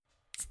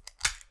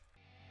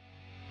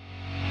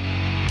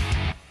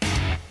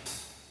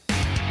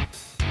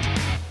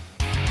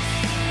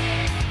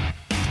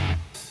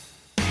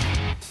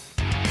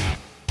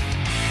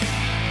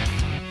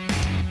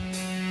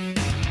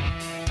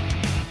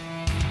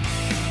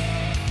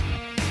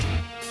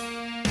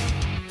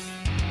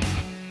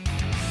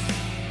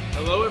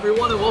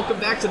everyone, and welcome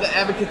back to the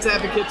Advocates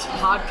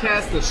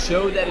podcast, the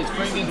show that is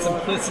bringing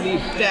simplicity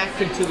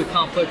back into the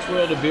complex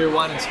world of beer,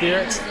 wine, and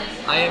spirits.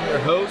 I am your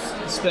host,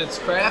 Spence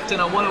Kraft,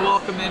 and I want to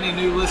welcome any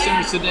new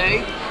listeners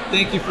today.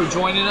 Thank you for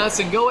joining us,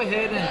 and go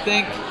ahead and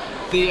thank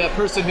the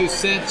person who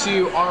sent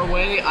you our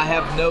way. I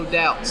have no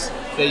doubts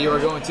that you are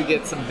going to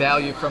get some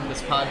value from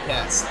this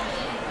podcast.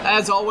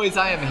 As always,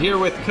 I am here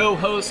with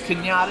co-host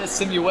Kenyatta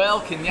Samuel.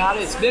 Kenyatta,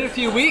 it's been a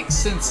few weeks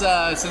since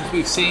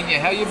we've seen you.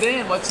 How you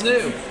been? What's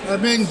new?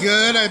 I've been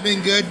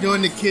good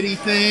doing the kiddie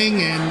thing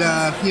and,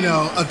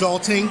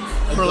 adulting,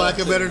 for lack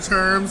of better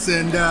terms.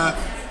 And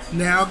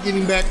now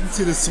getting back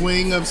into the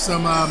swing of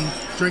some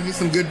drinking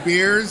some good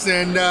beers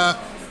and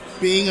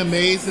being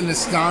amazed and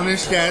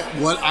astonished at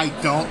what I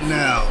don't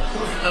know.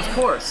 Of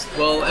course.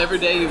 Well, every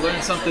day you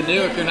learn something new.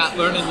 If you're not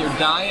learning, you're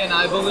dying,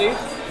 I believe.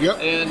 Yep.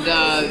 And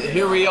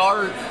here we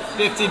are,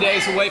 50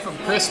 days away from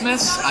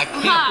Christmas. I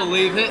can't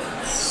believe it.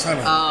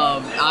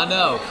 I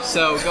know.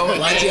 So go ahead.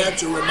 Why'd you have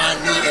to remind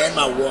me and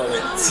my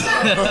wallet?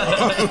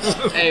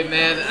 Hey,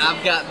 man,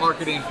 I've got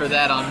marketing for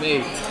that on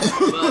me.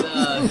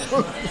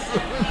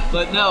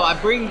 But no, I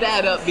bring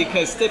that up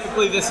because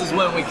typically this is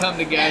when we come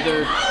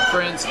together,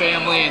 friends,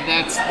 family, and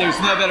there's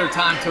no better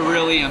time to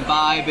really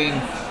imbibe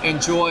and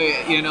enjoy,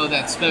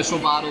 that special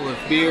bottle of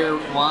beer,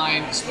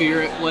 wine,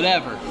 spirit,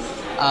 whatever.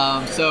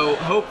 So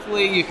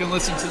hopefully you can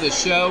listen to the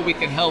show. We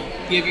can help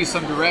give you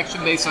some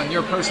direction based on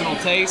your personal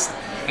taste,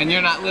 and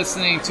you're not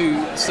listening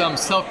to some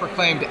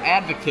self-proclaimed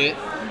advocate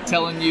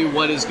telling you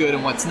what is good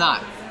and what's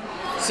not.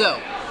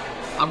 So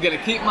I'm going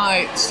to keep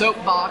my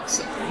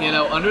soapbox,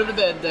 under the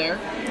bed there.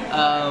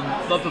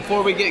 But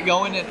before we get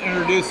going and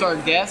introduce our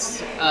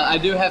guests, I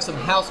do have some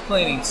house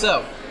cleaning.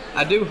 So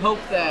I do hope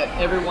that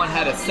everyone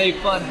had a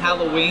safe, fun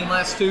Halloween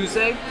last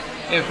Tuesday.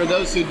 And for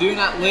those who do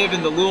not live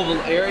in the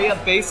Louisville area,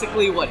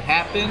 basically what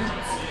happened,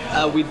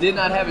 we did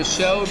not have a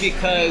show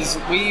because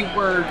we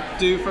were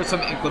due for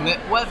some inclement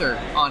weather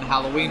on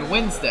Halloween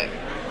Wednesday.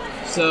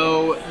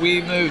 So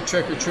we moved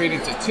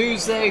trick-or-treating to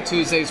Tuesday.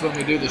 Tuesday's when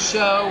we do the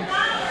show.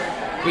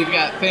 We've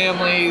got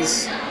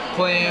families,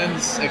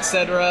 plans,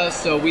 etc.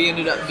 So we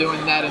ended up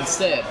doing that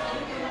instead.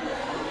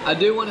 I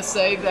do want to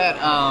say that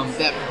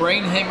that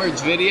brain hemorrhage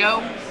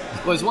video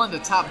was one of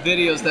the top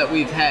videos that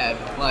we've had.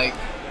 Like,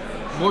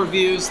 more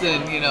views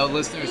than,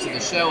 listeners to the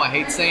show. I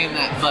hate saying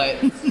that, but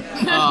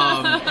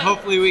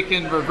hopefully we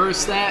can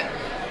reverse that.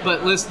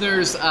 But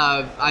listeners,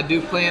 I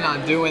do plan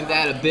on doing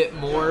that a bit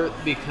more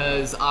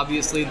because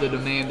obviously the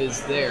demand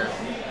is there.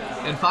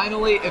 And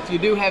finally, if you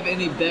do have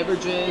any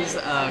beverages,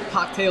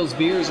 cocktails,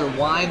 beers, or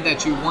wine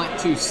that you want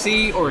to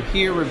see or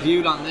hear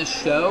reviewed on this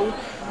show,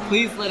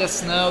 please let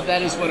us know.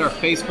 That is what our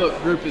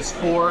Facebook group is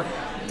for.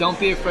 Don't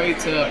be afraid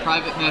to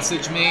private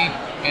message me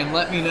and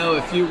let me know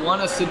if you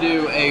want us to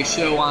do a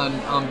show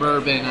on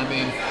bourbon. I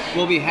mean,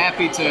 we'll be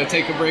happy to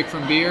take a break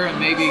from beer and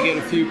maybe get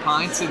a few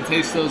pints and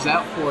taste those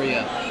out for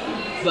you.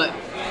 But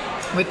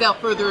without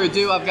further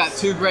ado, I've got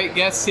two great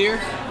guests here.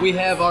 We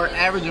have our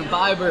average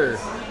imbiber,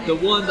 the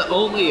one, the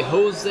only,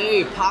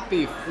 Jose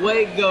Papi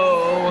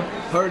Fuego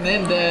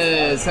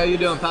Hernandez. How you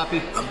doing,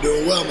 Papi? I'm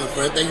doing well, my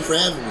friend. Thank you for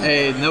having me.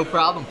 Hey, no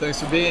problem.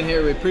 Thanks for being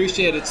here. We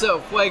appreciate it. So,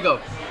 Fuego,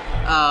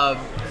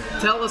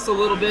 tell us a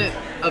little bit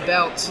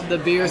about the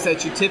beers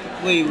that you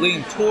typically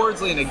lean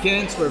towards, lean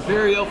against. We're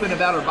very open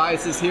about our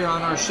biases here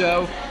on our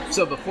show.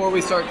 So before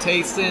we start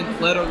tasting,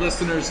 let our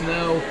listeners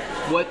know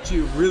what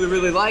you really,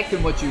 really like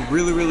and what you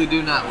really, really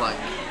do not like.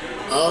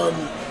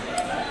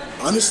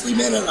 Honestly,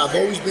 man, I've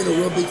always been a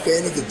real big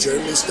fan of the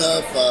German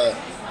stuff.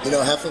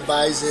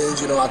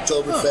 Hefeweizens,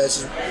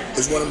 Oktoberfest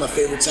is one of my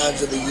favorite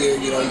times of the year.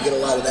 You get a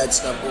lot of that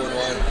stuff going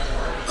on.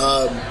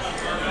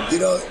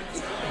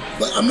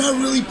 But I'm not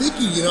really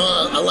picky,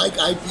 I like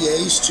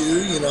IPAs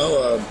too,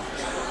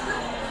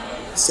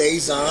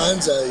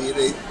 Saisons.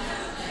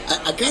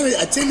 I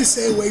tend to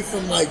stay away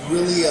from like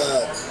really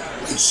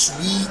like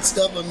sweet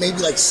stuff, but maybe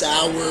like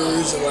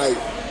sours and like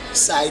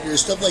cider,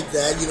 stuff like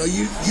that.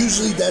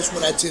 Usually that's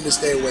what I tend to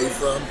stay away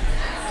from.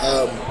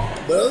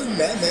 But other than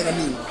that, man, I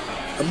mean,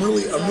 I'm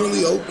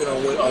really open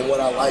on what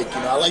I like.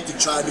 I like to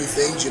try new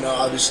things.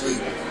 Obviously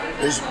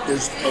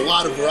there's a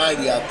lot of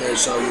variety out there,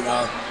 so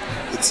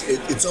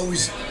it's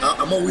always,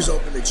 I'm always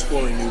open to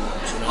exploring new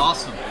ones.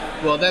 Awesome.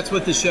 Well, that's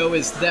what the show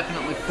is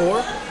definitely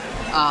for.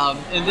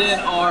 And then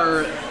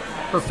our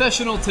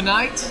professional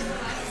tonight,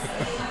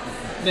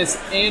 Miss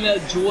Anna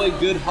Joy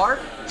Goodhart.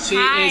 She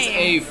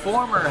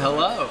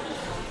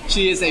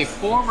is a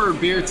former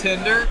beer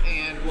tender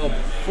and,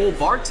 full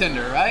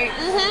bartender, right?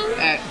 Mm-hmm.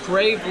 At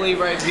Gravely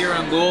right here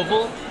in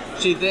Louisville.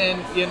 She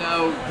then,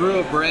 grew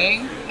a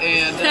brain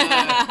and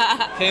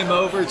came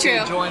over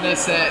to join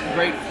us at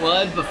Great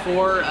Flood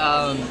before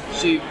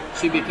she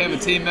became a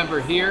team member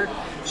here.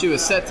 She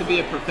was set to be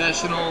a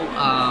professional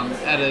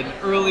at an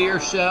earlier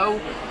show.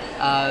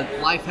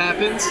 Life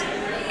happens,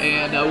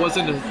 and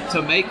wasn't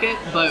to make it,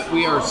 but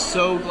we are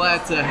so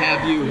glad to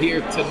have you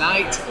here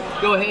tonight.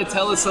 Go ahead,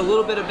 tell us a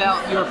little bit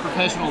about your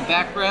professional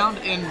background,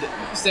 and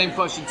same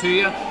question to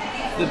you.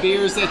 The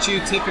beers that you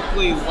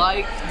typically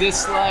like,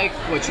 dislike,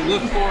 what you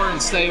look for,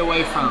 and stay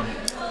away from.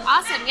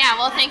 Awesome. Yeah,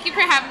 well, thank you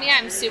for having me.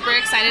 I'm super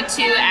excited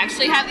to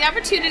actually have the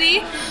opportunity.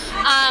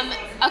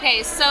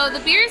 Okay, so the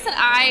beers that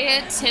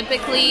I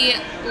typically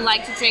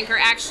like to drink are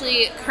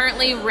actually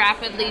currently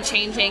rapidly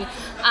changing.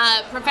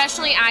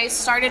 Professionally, I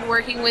started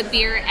working with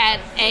beer at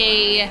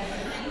a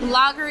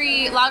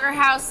lager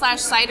house /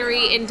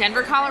 cidery in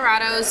Denver,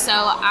 Colorado. So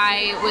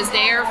I was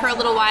there for a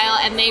little while,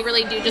 and they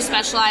really do just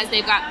specialize.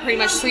 They've got pretty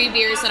much 3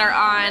 beers that are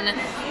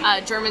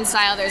on German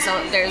style.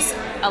 There's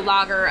a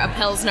lager, a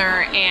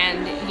pilsner,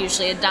 and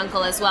usually a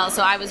dunkel as well.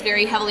 So I was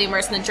very heavily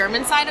immersed in the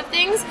German side of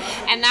things,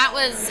 and that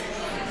was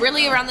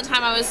really around the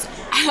time I was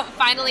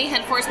finally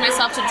had forced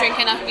myself to drink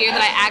enough beer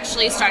that I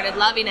actually started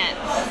loving it.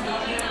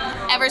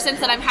 Ever since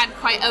then, I've had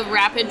quite a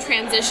rapid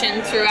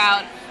transition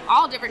throughout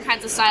all different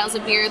kinds of styles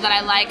of beer that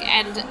I like,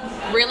 and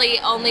really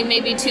only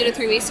maybe 2 to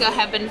 3 weeks ago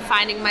have been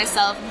finding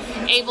myself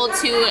able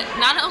to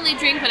not only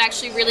drink but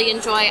actually really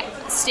enjoy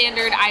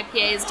standard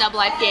IPAs, double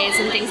IPAs,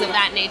 and things of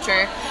that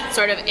nature,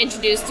 sort of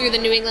introduced through the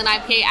New England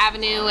IPA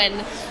avenue,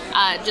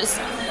 and just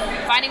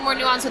finding more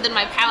nuance within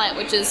my palate,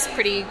 which is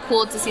pretty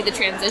cool to see the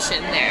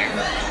transition there.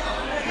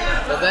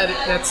 Well,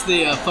 that's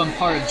the fun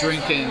part of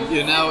drinking,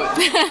 you know.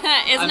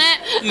 Isn't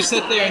it? You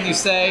sit there and you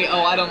say,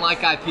 oh, I don't like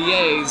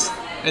IPAs,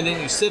 and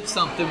then you sip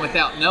something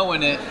without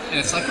knowing it, and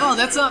it's like, oh,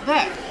 that's not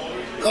bad.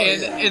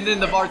 And then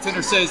the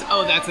bartender says,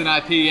 oh, that's an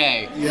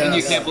IPA, and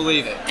you can't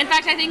believe it. In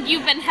fact, I think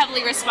you've been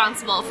heavily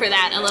responsible for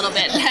that a little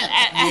bit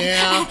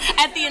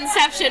at the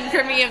inception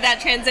for me of that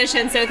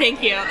transition, so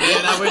thank you.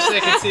 And I wish they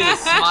could see the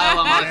smile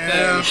on my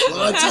face.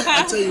 Well,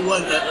 I tell you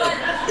what,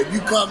 if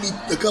you caught me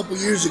a couple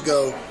years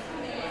ago,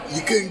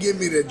 you couldn't get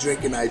me to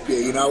drink an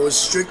IPA. You know, I was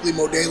strictly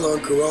Modelo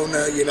and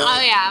Corona, you know.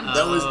 Oh, yeah.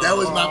 That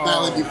was my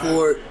palate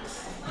before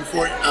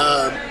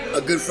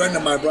a good friend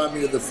of mine brought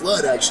me to the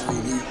Flood,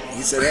 actually.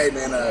 He said, hey,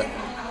 man,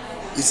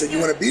 he said, you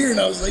want a beer?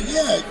 And I was like,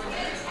 yeah.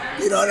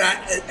 You know,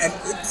 and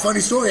funny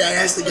story, I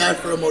asked the guy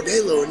for a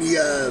Modelo, and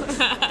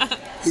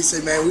he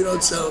said, man, we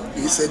don't sell.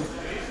 He said,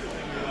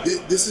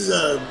 this is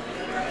a...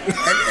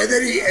 And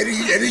then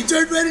he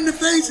turned red in the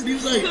face, and he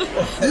was like,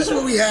 this is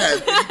what we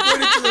have. And he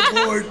pointed to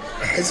the board,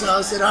 and so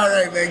I said, all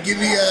right, man, give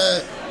me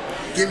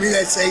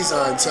that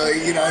Saison. So,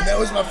 you know, and that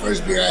was my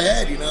first beer I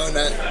had, you know,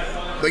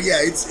 but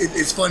yeah,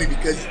 it's funny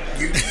because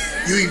you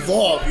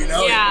evolve, you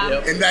know.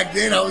 Yeah. And back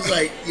then I was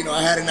like, you know,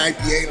 I had an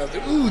IPA, and I was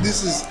like, ooh,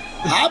 this is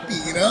hoppy,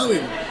 you know,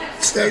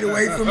 and stayed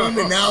away from them,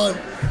 and now I'm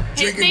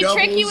drinking they doubles.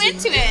 They trick you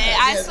into it,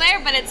 I swear,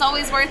 but it's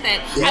always worth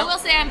it. Yeah. I will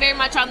say I'm very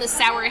much on the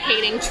sour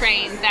hating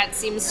train. That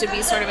seems to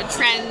be sort of a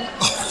trend.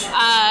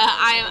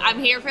 I'm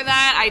here for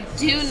that. I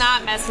do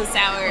not mess with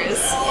sours.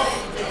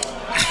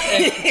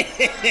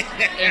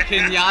 And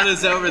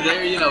Kenyatta's over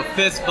there, you know,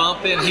 fist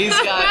bumping. He's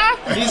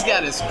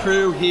got his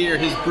crew here,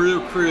 his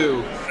brew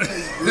crew.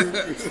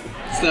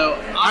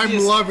 So I'm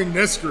loving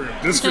this group.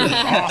 This group is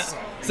awesome.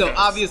 So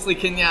obviously,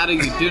 Kenyatta,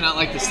 you do not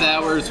like the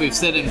sours. We've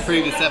said in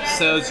previous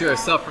episodes you're a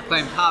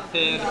self-proclaimed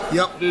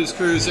hophead, booze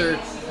cruiser.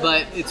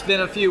 But it's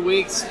been a few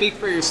weeks. Speak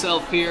for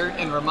yourself here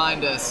and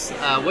remind us,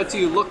 what do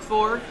you look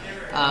for?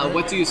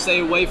 What do you stay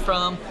away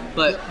from?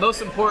 But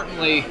most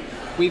importantly,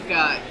 we've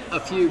got a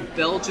few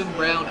Belgian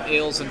Brown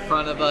Ales in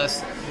front of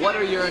us. What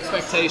are your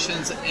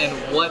expectations, and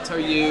what are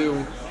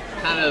you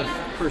kind of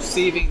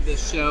perceiving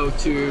this show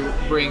to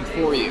bring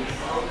for you?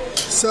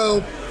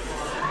 So,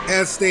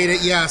 as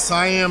stated, yes,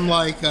 I am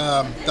like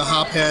the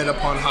hophead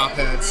upon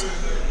hopheads.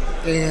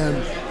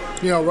 And,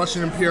 you know,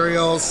 Russian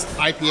Imperials,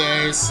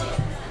 IPAs,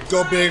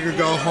 go big or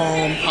go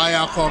home, high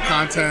alcohol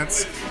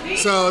contents.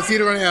 So it's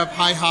either going to have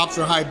high hops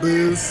or high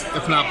booze,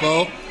 if not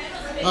both.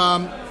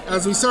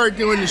 As we started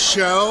doing the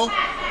show,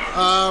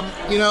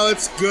 you know,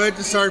 it's good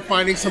to start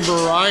finding some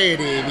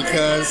variety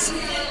because,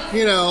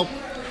 you know,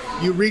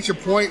 you reach a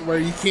point where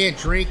you can't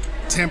drink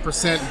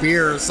 10%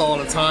 beers all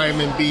the time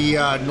and be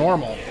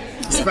normal,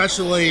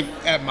 especially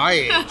at my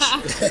age.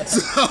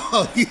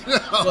 So, you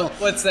know.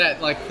 What's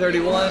that, like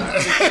 31?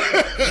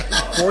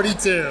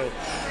 42.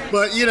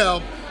 But, you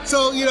know,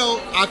 so, you know,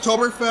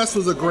 Oktoberfest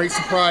was a great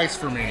surprise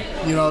for me.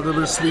 You know, to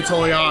be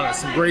totally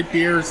honest. Some great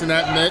beers in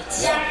that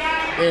mix.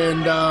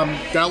 And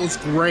that was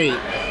great.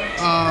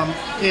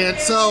 And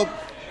so,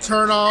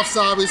 turn-offs,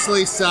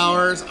 obviously,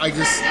 sours.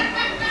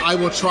 I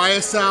will try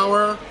a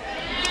sour.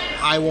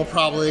 I will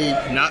probably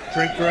not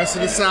drink the rest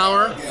of the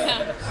sour.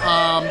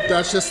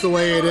 That's just the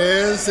way it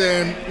is.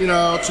 And, you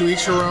know, to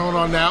each your own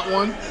on that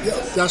one.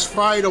 That's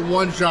probably the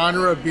one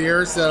genre of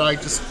beers that I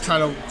just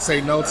kind of say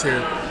no to.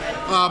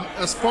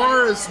 As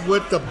far as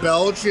with the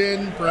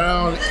Belgian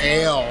Brown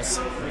Ales,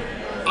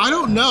 I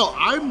don't know.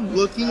 I'm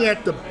looking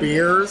at the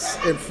beers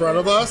in front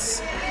of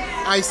us.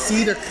 I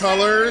see the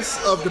colors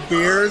of the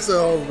beers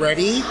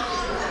already.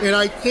 And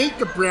I think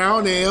the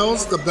brown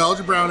ales, the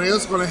Belgian brown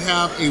ales, are going to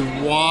have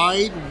a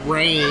wide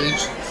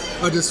range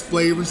of just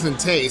flavors and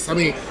tastes. I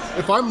mean,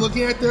 if I'm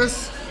looking at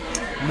this,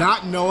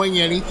 not knowing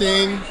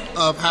anything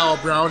of how a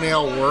brown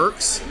ale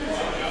works,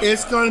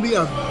 it's going to be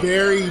a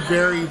very,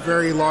 very,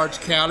 very large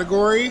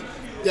category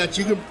that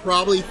you can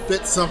probably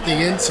fit something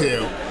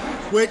into.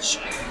 which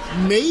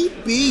may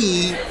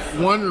be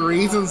one of the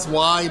reasons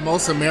why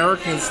most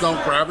Americans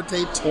don't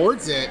gravitate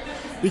towards it,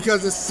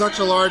 because it's such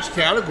a large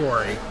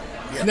category.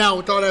 Yeah. Now,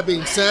 with all that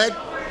being said,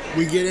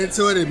 we get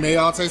into it, it may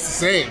all taste the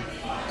same.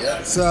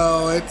 Yeah.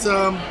 So it's,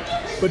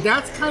 but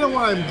that's kind of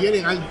what I'm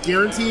getting. I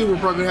guarantee you we're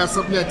probably going to have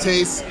something that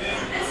tastes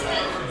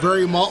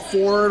very malt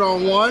forward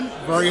on one,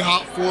 very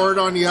hop forward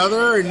on the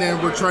other, and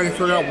then we're trying to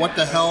figure out what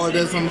the hell it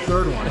is on the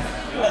third one.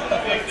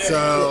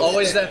 So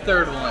Always that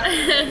third one.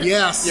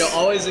 yes. You'll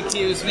always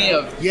accuse me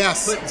of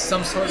putting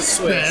some sort of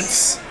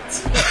twist.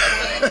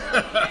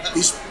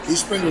 He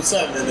sprinkled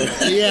something in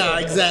there. Yeah,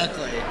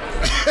 exactly.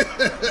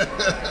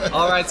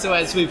 All right, so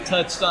as we've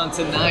touched on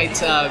tonight,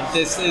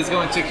 this is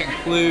going to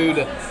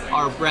conclude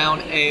our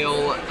Brown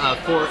Ale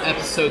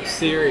 4-episode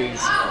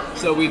series.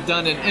 So we've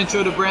done an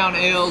intro to Brown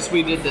Ales,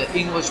 we did the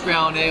English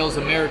Brown Ales,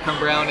 American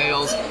Brown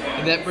Ales,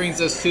 and that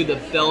brings us to the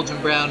Belgian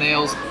Brown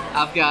Ales.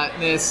 I've got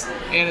Miss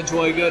Anna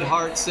Joy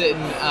Goodhart sitting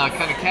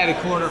kind of catty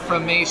corner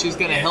from me. She's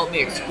going to help me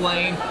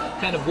explain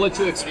kind of what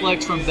to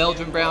expect from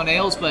Belgian Brown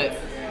Ales, but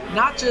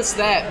not just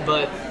that,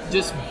 but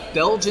just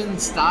Belgian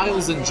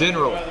styles in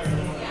general.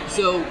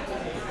 So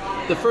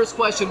the first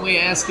question we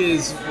ask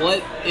is,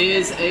 what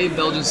is a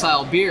Belgian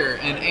style beer?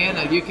 And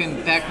Anna, you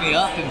can back me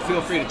up and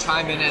feel free to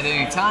chime in at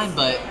any time,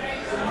 but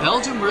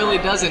Belgium really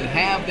doesn't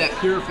have that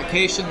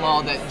purification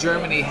law that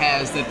Germany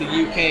has, that the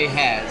UK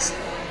has.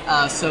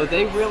 So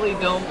they really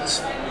don't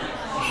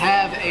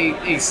have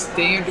a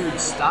standard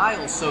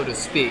style, so to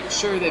speak.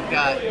 Sure, they've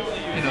got,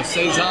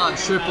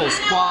 saisons, triples,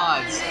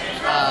 quads,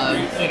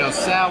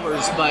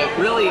 sours, but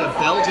really a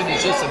Belgian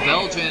is just a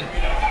Belgian.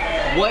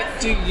 What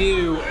do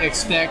you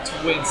expect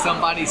when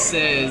somebody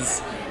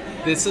says,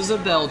 this is a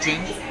Belgian,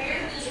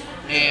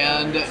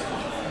 and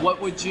what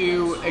would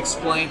you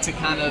explain to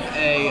kind of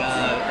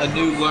a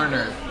new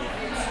learner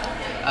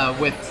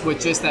with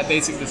just that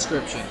basic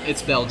description?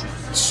 It's Belgian.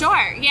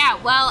 Sure,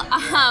 yeah, well,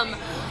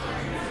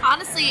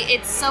 honestly,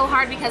 it's so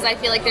hard because I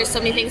feel like there's so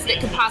many things that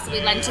could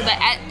possibly lend to, but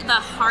at the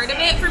heart of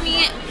it for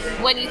me,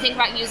 when you think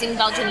about using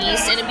Belgian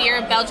yeast in a beer,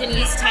 Belgian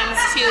yeast tends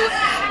to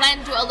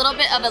lend to a little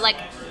bit of a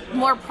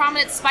more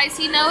prominent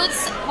spicy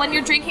notes when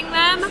you're drinking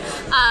them,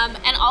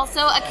 and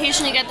also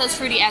occasionally get those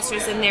fruity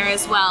esters in there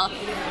as well.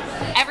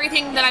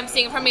 Everything that I'm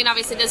seeing from me, and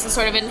obviously this is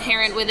sort of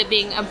inherent with it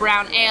being a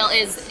brown ale,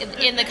 is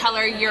in the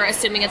color you're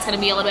assuming it's going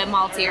to be a little bit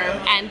maltier,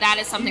 and that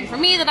is something for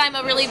me that I'm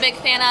a really big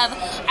fan of.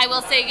 I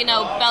will say,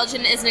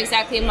 Belgian isn't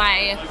exactly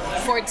my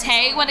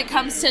forte when it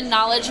comes to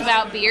knowledge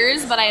about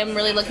beers, but I am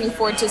really looking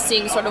forward to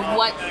seeing sort of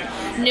what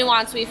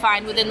nuance we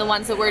find within the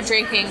ones that we're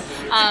drinking.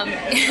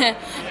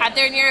 Out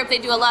there in Europe, they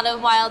do a lot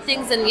of wild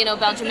things, and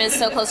Belgium is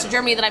so close to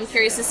Germany that I'm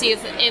curious to see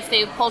if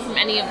they've pulled from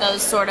any of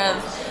those sort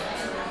of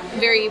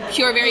very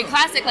pure, very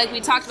classic, like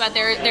we talked about.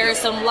 There are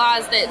some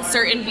laws that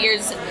certain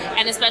beers,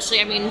 and especially,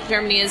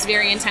 Germany is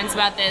very intense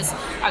about this.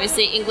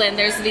 Obviously, England,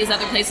 there's these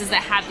other places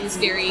that have these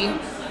very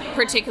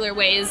particular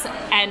ways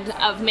and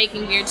of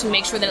making beer to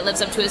make sure that it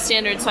lives up to a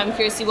standard. So I'm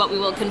curious to see what we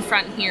will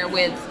confront here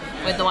with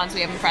the ones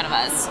we have in front of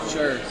us.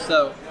 Sure.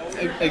 So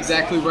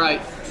exactly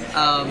right.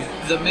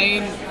 The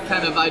main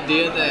kind of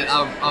idea that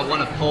I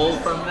want to pull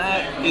from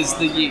that is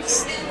the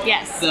yeast.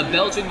 Yes. The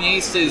Belgian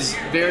yeast is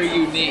very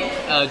unique.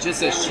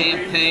 Just as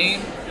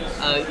champagne,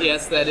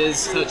 yes, that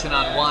is touching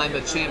on wine,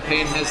 but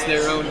champagne has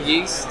their own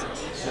yeast.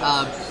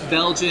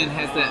 Belgian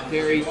has that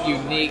very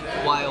unique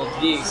wild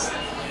yeast,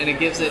 and it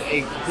gives it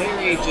a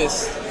very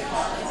just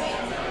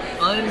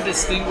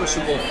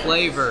undistinguishable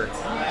flavor.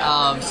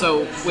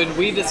 So when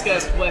we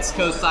discussed West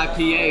Coast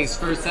IPAs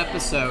first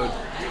episode,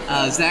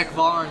 Zach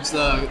Barnes,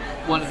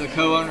 one of the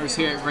co-owners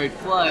here at Great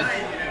Flood,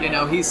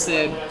 he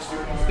said,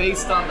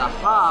 based on the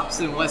hops,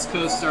 and West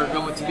Coast are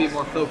going to be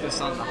more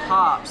focused on the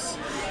hops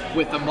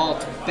with the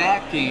malt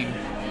backing,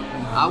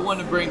 I want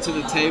to bring to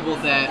the table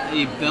that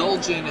a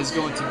Belgian is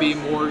going to be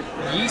more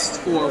yeast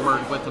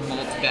forward with the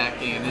malt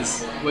backing.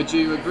 Would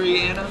you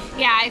agree, Anna?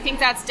 Yeah, I think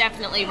that's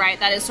definitely right.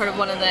 That is sort of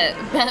one of the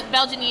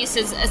Belgian yeast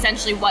is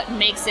essentially what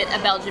makes it a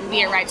Belgian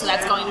beer, right? So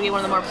that's going to be one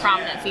of the more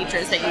prominent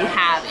features that you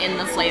have in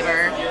the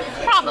flavor,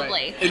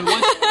 probably. Right. And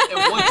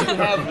once you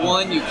have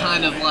one, you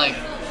kind of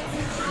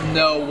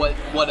know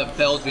what a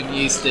Belgian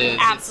yeast is.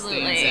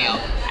 Absolutely. It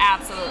stands out.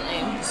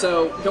 Absolutely.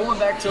 So going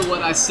back to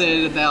what I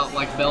said about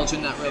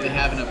Belgium not really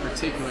having a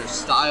particular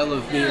style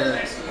of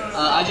beer,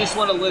 I just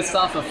want to list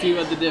off a few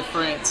of the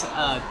different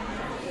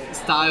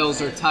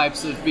styles or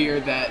types of beer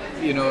that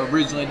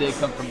originally did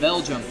come from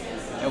Belgium.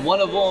 And one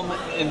of them,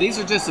 and these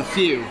are just a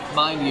few,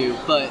 mind you,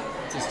 but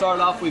to start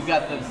off, we've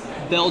got the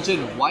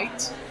Belgian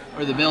White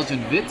or the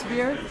Belgian Wit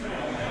beer.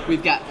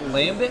 We've got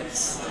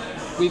Lambics.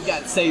 We've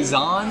got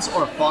Saisons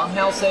or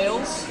farmhouse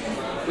ales.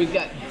 We've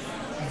got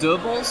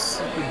doubles,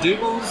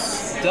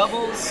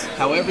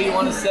 however you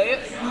want to say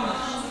it.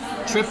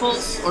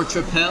 Triples or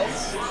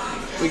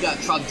tripels. We got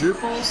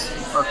quadruples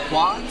or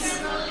quads.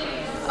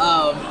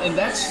 And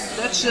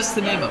that's just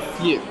to name a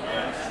few.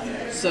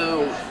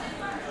 So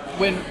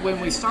when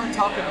we start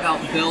talking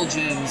about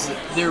Belgians,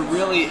 there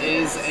really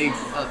is we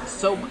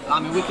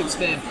could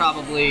spend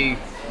probably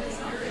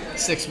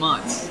 6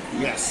 months.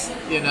 Yes.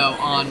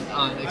 On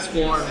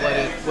exploring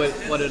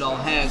what it all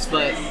has.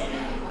 But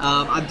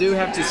I do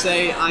have to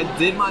say I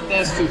did my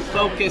best to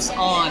focus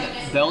on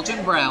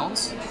Belgian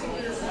Browns.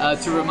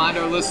 To remind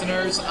our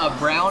listeners, a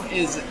brown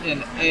is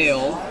an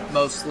ale,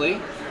 mostly,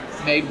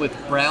 made with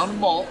brown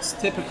malts,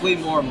 typically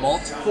more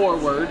malt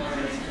forward.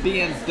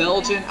 Being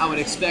Belgian, I would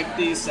expect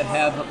these to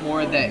have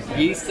more of that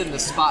yeast in the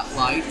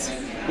spotlight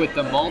with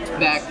the malt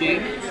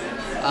backing,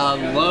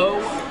 low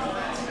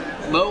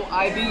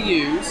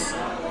IBUs,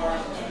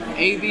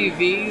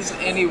 ABVs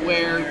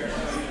anywhere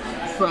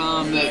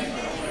from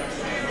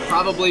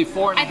probably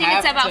 4.5. I think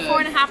it's about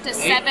 4.5 to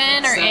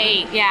 7 or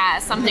 8. Yeah,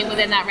 something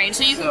within that range.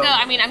 So you can go.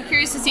 I mean, I'm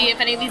curious to see if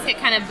any of these get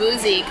kind of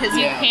boozy because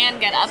you can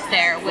get up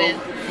there with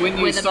when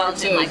you with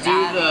start a Belgian to like do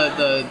that.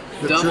 the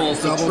doubles,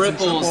 the doubles and triples,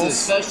 triples.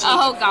 especially.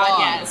 Oh the God, quads.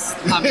 yes.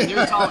 I mean,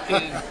 you're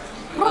talking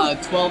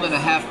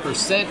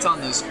 12.5% on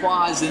those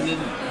quads, and then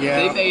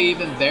they may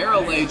even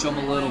barrel age them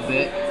a little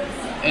bit,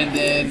 and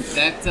then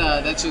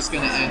that's just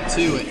going to add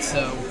to it.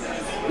 So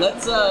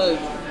let's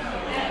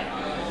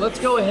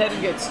go ahead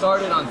and get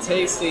started on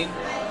tasting.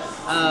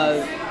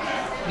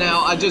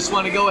 Now, I just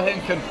want to go ahead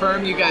and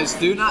confirm you guys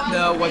do not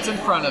know what's in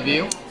front of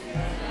you.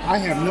 I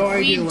have no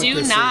idea what do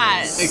this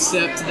not. is.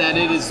 Except that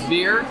it is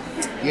beer.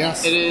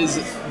 Yes. It is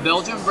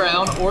Belgian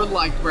Brown or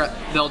like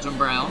Belgian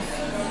Brown.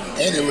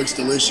 And it looks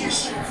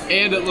delicious.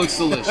 And it looks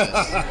delicious.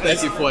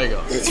 Thank you,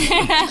 Fuego.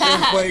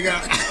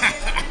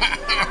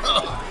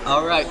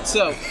 All right,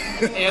 so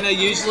Anna,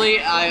 usually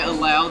I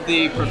allow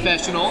the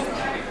professional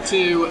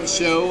to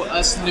show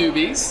us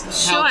newbies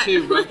how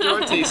to run through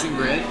our tasting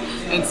grid.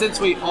 And since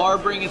we are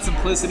bringing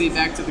simplicity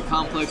back to the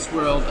complex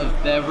world of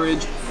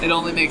beverage, it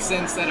only makes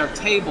sense that our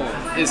table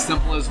is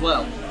simple as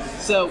well.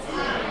 So,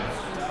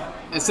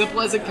 as simple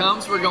as it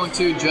comes, we're going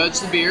to judge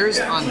the beers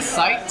on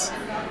sight,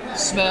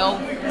 smell,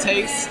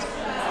 taste,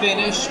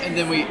 finish, and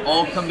then we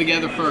all come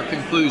together for a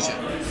conclusion.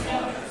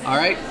 All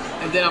right?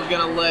 And then I'm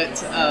going to let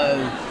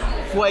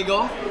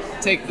Fuego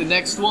take the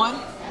next one,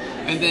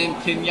 and then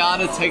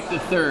Kenyatta take the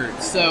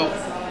third. So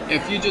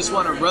if you just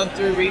want to run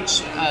through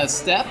each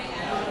step,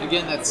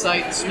 again, that's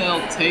sight,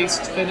 smell,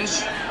 taste,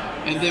 finish,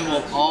 and then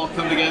we'll all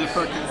come together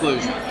for a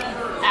conclusion.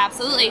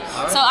 Absolutely.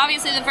 Right. So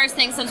obviously the first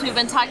thing, since we've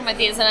been talking about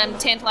these and I'm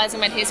tantalizing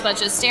my taste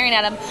buds just staring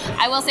at them,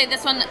 I will say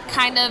this one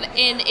kind of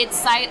in its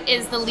sight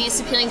is the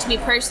least appealing to me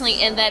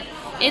personally in that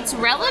it's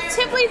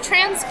relatively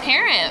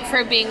transparent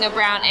for being a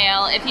brown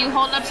ale. If you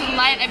hold it up to the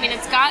light, I mean,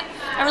 it's got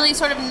a really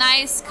sort of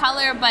nice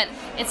color, but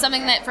it's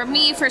something that for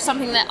me, for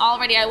something that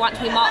already I want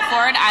to be malt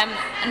forward, I'm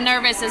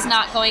nervous is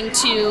not going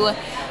to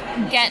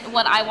get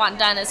what I want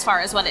done as far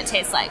as what it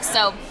tastes like.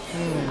 So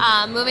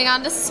moving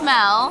on to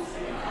smell.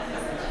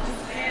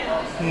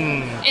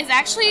 It's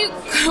actually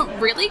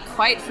really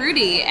quite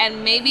fruity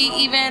and maybe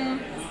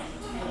even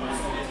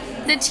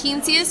the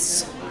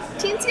teensiest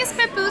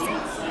bit boozy.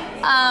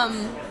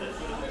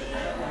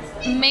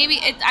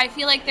 I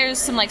feel like there's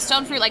some like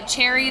stone fruit, like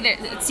cherry.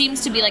 It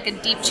seems to be like a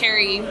deep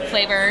cherry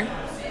flavor.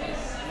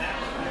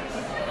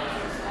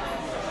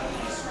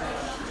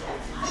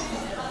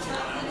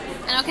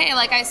 And okay,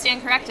 like I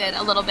stand corrected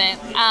a little bit.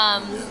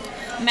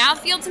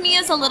 Mouthfeel to me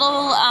is a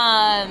little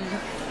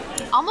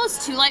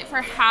almost too light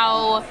for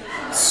how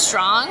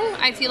strong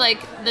I feel like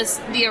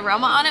the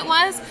aroma on it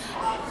was,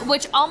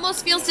 which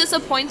almost feels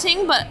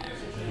disappointing, but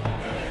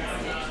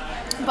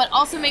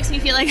also makes me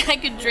feel like I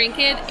could drink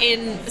it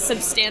in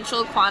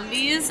substantial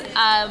quantities.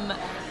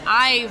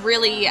 I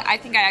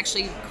think I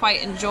actually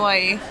quite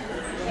enjoy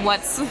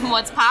what's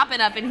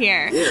popping up in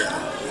here.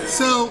 Yeah.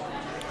 So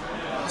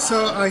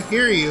I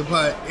hear you,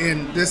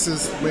 and this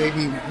is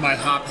maybe my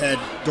hophead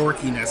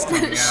dorkiness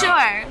coming out.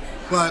 Sure.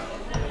 But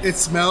it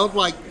smelled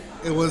like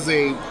it was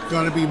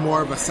going to be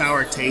more of a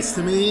sour taste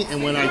to me,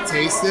 and when I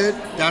taste it,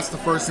 that's the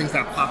first things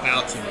that pop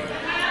out to me.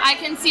 I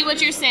can see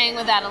what you're saying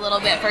with that a little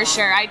bit for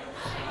sure. I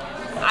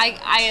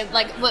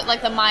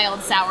like the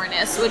mild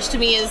sourness, which to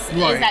me is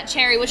that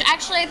cherry, which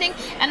actually I think,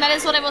 and that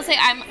is what I will say,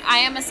 I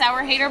am a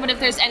sour hater, but if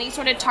there's any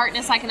sort of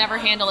tartness I can ever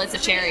handle, it's a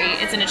cherry.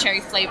 It's in a cherry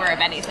flavor of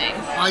anything.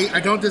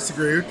 I don't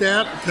disagree with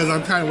that, because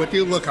I'm kind of with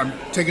you. Look, I'm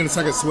taking a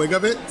second swig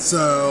of it,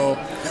 so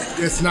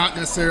it's not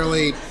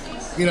necessarily,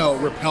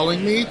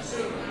 repelling me.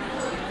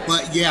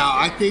 But yeah,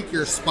 I think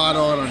you're spot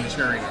on the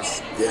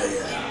cherryness.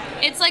 Yeah.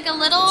 It's like a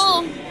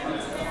little...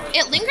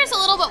 It lingers a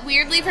little bit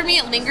weirdly for me.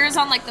 It lingers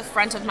on like the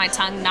front of my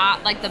tongue,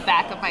 not like the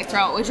back of my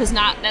throat, which is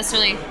not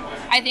necessarily...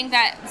 I think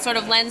that sort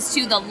of lends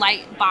to the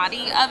light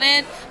body of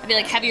it. I feel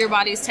like heavier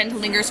bodies tend to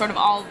linger sort of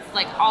all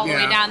the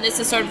way down. This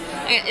is sort of...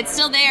 It's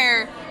still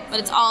there, but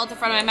it's all at the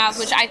front of my mouth,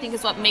 which I think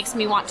is what makes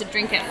me want to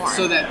drink it more.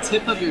 So that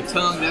tip of your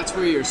tongue, that's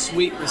where your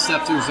sweet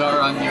receptors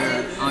are on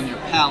your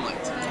palate.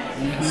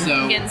 Mm-hmm.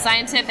 So getting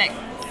scientific.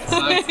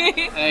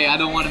 Hey, I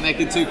don't want to make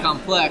it too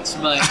complex,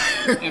 but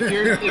if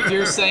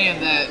you're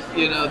saying that,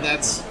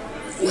 that's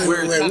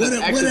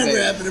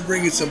Whatever happened to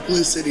bringing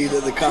simplicity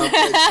to the complex?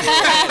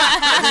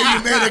 And then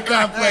you made a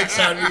complex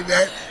on me,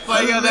 man.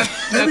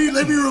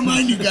 Let me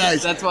remind you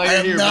guys. That's why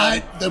you're here, I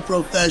am not the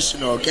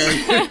professional,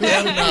 okay? I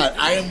am not.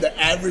 I am the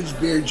average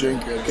beer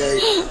drinker, okay?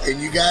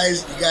 And you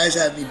guys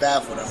have me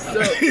baffled.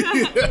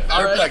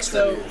 All right,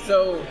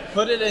 so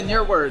put it in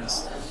your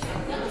words.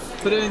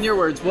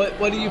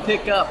 What do you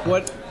pick up?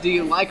 What do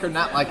you like or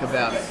not like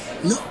about it?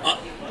 No,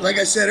 like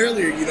I said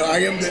earlier, I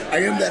am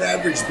that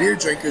average beer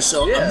drinker,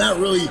 so I'm not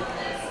really,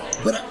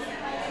 but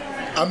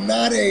I'm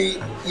not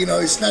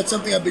it's not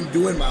something I've been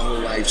doing my whole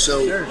life.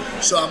 So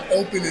I'm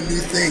open to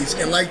new things,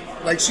 and like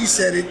she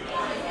said it,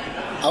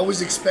 I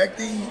was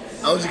expecting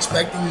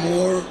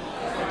more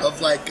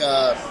of like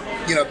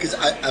because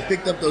I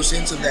picked up those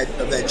hints of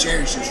that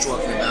cherry she was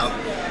talking about,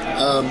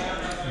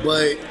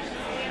 but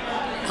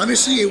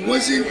honestly, it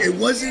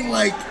wasn't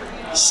like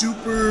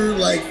super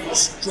like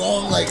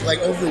strong, like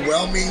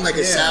overwhelming, like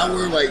a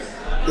sour, where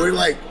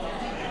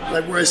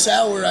a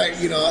sour,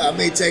 I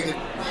may take a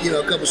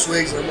couple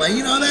swigs and I'm like,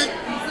 that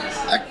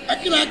I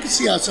can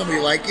see how somebody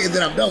like it, and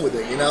then I'm done with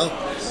it,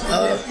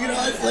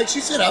 like she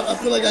said, I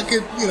feel like I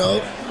could,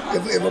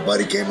 if a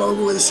buddy came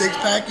over with a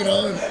 6-pack, and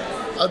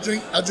I'll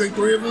drink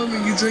 3 of them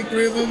and you drink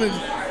 3 of them and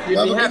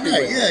we'll have a good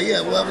night.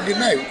 Yeah, we'll have a good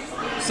night.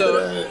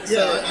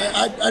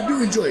 I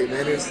do enjoy it,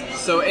 man.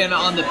 And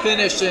on the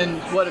finish,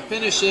 and what a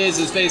finish is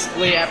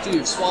basically after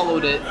you've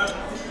swallowed it,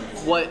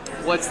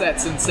 what's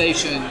that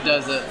sensation?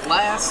 Does it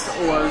last,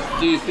 or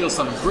do you feel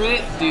some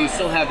grit? Do you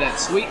still have that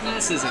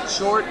sweetness? Is it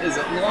short? Is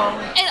it long?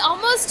 It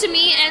almost, to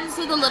me, ends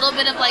with a little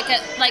bit of like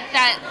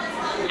that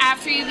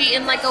after you've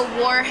eaten like a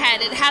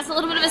warhead. It has a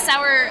little bit of a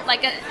sour,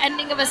 like an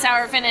ending of a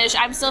sour finish.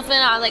 I'm still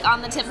feeling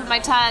on the tip of my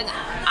tongue.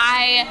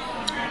 I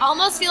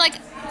almost feel like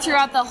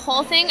throughout the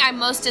whole thing, I'm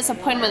most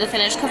disappointed with the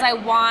finish because I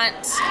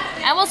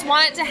almost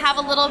want it to have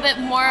a little bit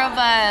more of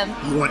a...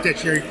 You want that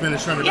cherry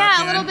finish on the back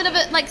end? Yeah, a little bit of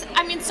it.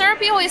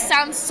 Syrupy always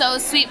sounds so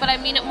sweet, but I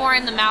mean it more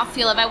in the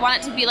mouthfeel of I want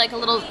it to be like a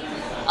little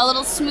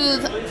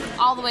smooth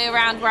all the way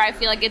around where I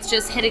feel like it's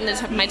just hitting the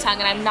tip of my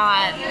tongue and I'm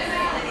not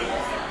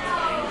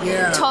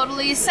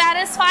totally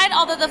satisfied,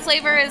 although the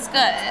flavor is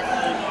good.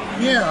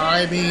 Yeah,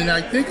 I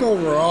think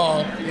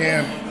overall,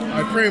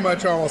 I pretty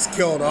much almost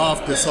killed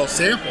off this whole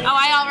sample. Oh,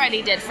 I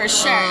already did, for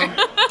sure.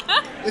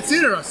 It's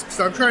interesting,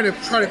 so I'm trying to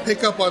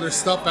pick up other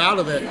stuff out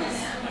of it.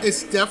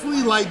 It's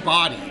definitely light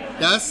body.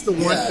 That's the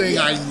one thing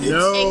I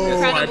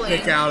know I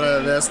pick out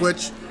of this,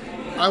 which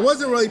I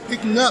wasn't really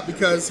picking up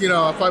because, if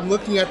I'm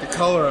looking at the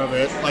color of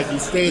it, like you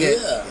stated,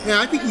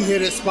 I think you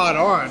hit it spot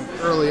on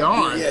early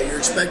on. Yeah, you're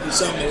expecting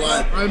something a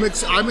lot. I'm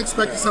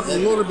expecting something a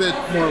little bit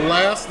more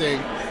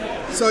lasting.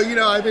 So,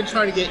 I've been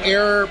trying to get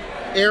air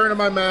into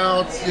my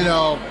mouth,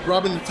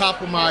 rubbing the top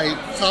of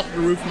the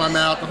roof of my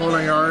mouth, the whole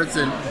 9 yards,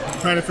 and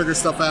trying to figure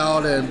stuff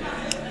out. And,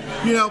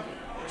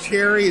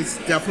 cherry is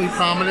definitely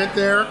prominent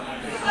there.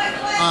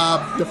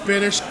 The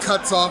finish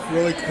cuts off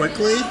really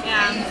quickly.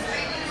 Yeah.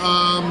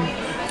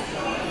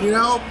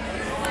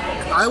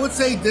 I would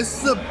say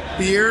this is a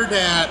beer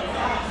that,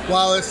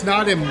 while it's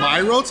not in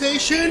my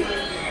rotation,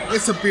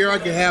 it's a beer I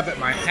could have at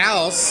my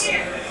house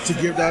to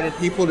give to other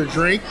people to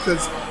drink,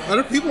 because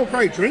other people will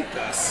probably drink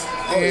this.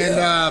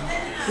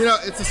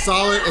 It's a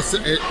solid.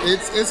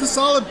 It's a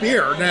solid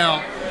beer.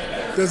 Now,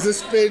 does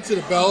this fit into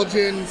the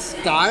Belgian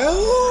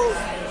style?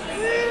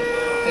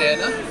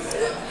 Anna?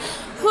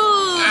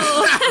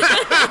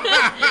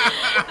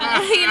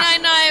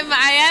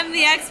 I am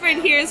the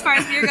expert here as far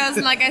as beer goes,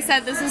 and like I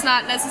said, this is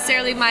not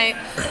necessarily my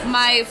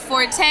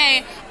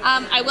forte.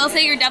 I will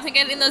say you're definitely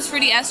getting those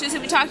fruity esters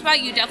that we talked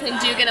about. You definitely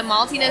do get a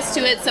maltiness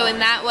to it, so in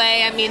that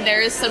way,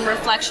 there is some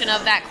reflection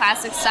of that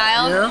classic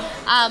style. Yeah.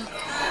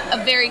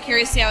 I'm very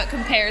curious to see how it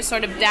compares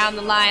sort of down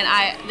the line.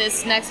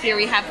 This next beer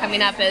we have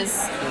coming up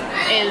is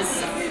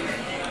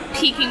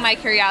piquing my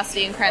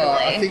curiosity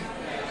incredibly.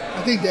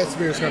 I think that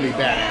beer's gonna be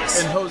badass.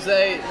 And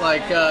Jose,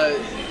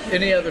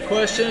 any other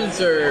questions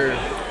or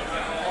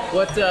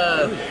what?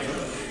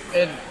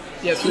 And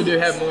yes, we do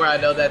have more. I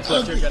know that's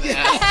what you're gonna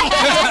ask.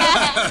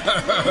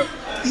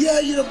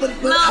 Yeah, but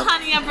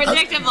honey,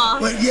 unpredictable.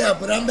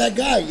 But I'm that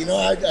guy.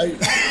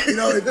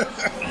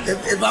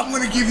 If I'm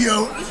gonna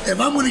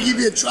give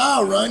you a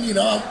trial run,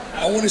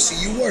 I want to see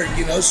you work.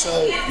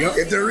 So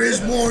if there is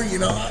more,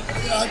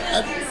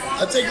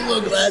 I'll take a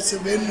little glass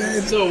of it.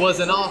 So it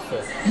wasn't awful.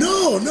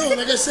 No.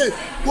 Like I said,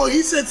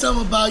 he said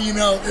something about it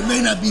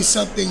may not be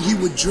something he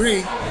would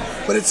drink,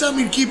 but it's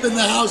something to keep in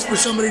the house for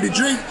somebody to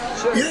drink.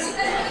 Sure.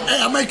 Hey,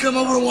 I might come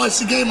over and watch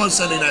the game on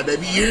Sunday night,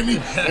 baby. You hear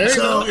me?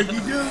 So if you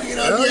do, if you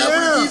have one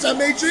of these, I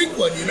may drink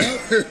one.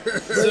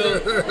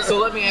 So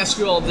let me ask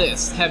you all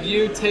this: have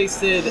you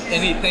tasted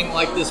anything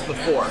like this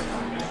before?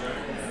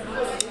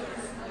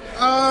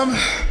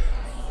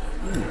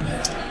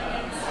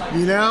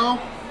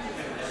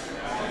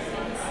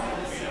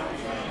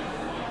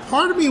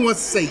 Part of me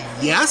wants to say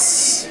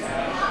yes,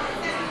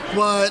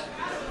 but.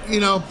 But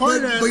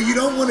you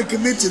don't want to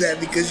commit to that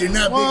because you're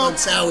not big on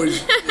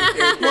sours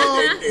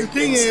Well, the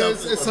thing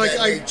stuff is, it's of like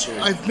that nature.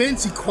 I've been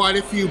to quite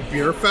a few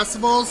beer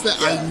festivals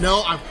that I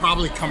know I've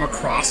probably come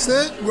across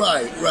it.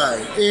 Right.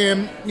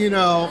 And,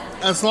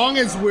 as long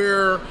as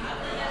we're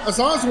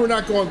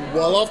not going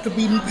well off the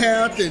beaten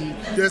path and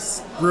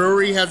this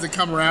brewery hasn't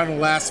come around in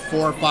the last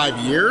 4 or 5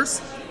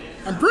 years,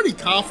 I'm pretty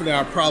confident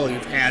I probably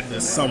have had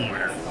this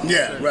somewhere.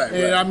 Yeah, right.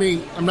 And I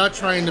mean, I'm not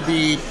trying to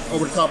be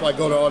over the top like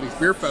go to all these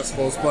beer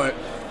festivals, but,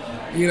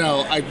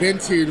 I've been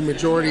to the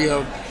majority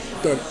of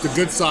the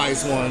good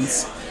sized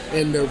ones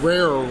and the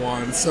rarer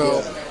ones.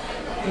 So,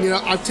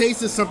 I've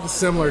tasted something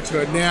similar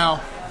to it. Now,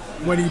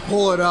 when you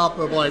pull it up,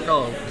 I'm like,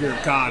 oh, dear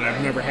God,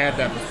 I've never had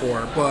that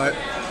before. But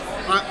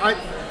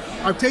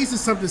I've tasted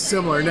something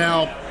similar.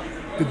 Now,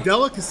 the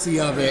delicacy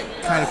of it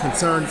kind of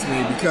concerns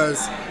me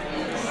because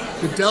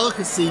the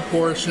delicacy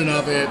portion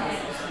of it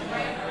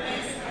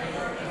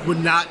would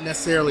not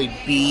necessarily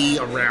be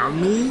around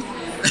me.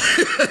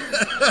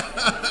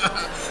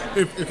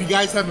 if you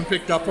guys haven't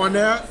picked up on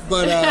that,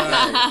 but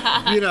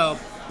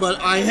but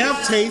I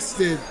have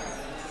tasted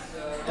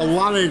a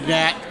lot of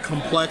that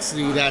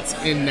complexity that's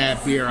in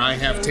that beer. I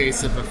have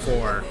tasted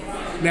before.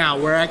 Now,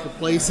 where I could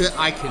place it,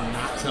 I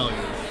cannot tell you.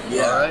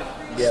 Yeah, all right.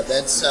 Yeah,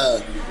 that's. I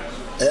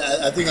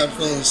think I'm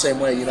feeling the same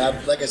way.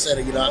 Like I said,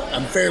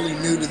 I'm fairly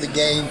new to the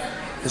game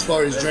as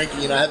far as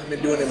drinking. I haven't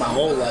been doing it my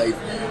whole life.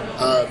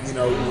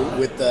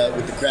 With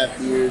the craft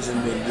beers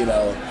and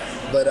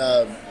but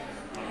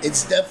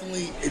it's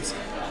definitely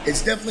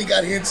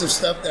got hints of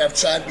stuff that I've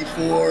tried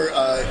before.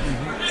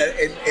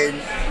 And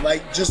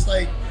like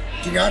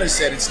Kenyatta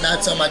said, it's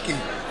not something I can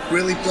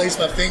really place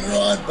my finger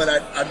on, but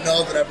I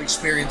know that I've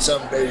experienced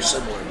something very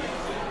similar.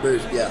 But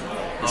yeah,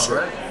 for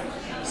sure. Right.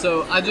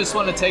 So I just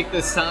want to take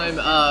this time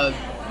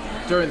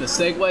during the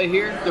segue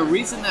here. The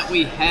reason that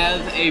we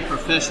have a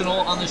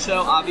professional on the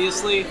show,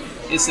 obviously,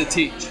 is to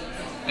teach.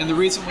 And the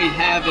reason we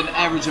have an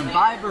average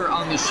imbiber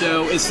on the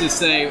show is to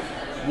say,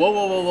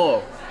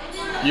 whoa.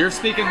 You're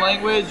speaking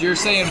language, you're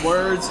saying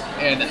words,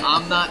 and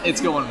I'm not, it's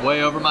going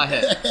way over my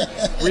head.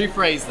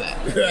 Rephrase that.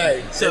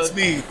 Right, so, that's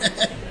me.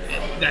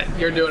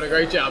 You're doing a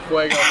great job,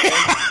 Fuego.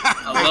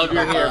 I love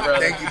your hair, brother.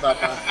 Thank you,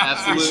 Papa.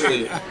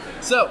 Absolutely.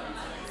 So,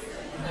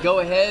 go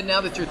ahead, now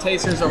that your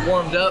tasters are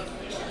warmed up,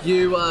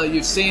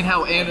 you've seen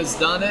how Anna's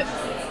done it.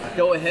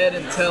 Go ahead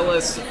and tell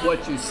us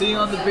what you see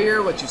on the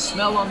beer, what you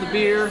smell on the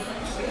beer,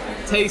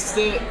 taste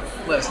it,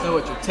 let us know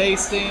what you're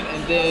tasting,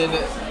 and then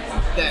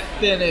that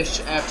finish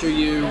after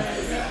you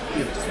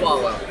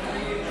swallow.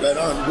 Right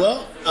on.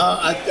 Well,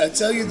 I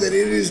tell you that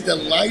it is the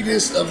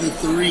lightest of the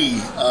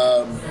three.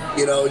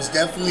 It's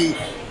definitely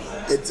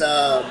it's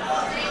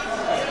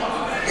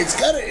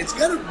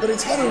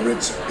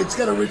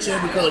got a rich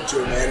amber color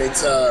to it, man.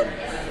 It's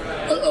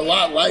a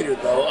lot lighter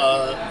though.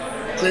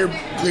 Clear.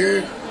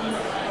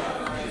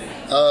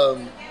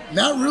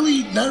 Not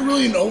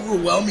really an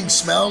overwhelming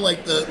smell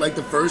like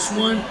the first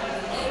one.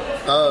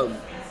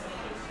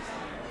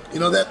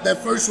 That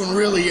first one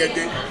really, it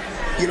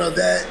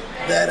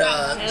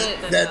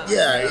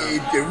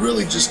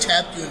really just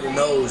tapped you in the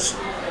nose,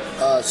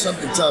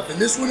 something tough. And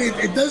this one,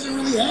 it doesn't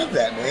really have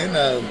that, man.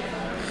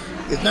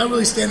 It's not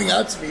really standing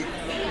out to me.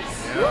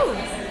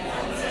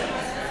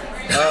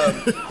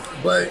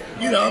 But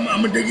I'm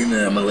gonna dig in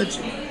there. I'm gonna let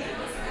you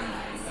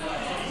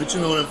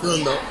know what I'm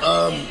feeling though.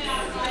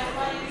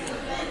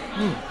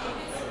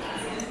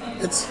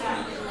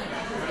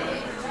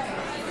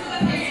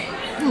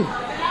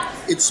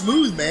 It's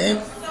smooth, man.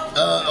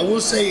 I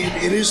will say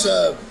it is.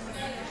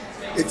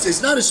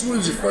 It's not as smooth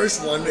as the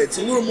first one. It's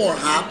a little more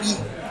hoppy,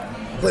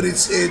 but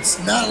it's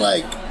not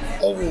like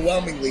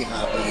overwhelmingly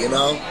hoppy.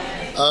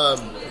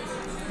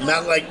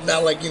 Not like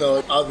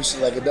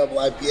obviously like a double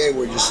IPA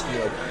where it just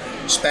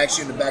smacks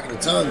you in the back of the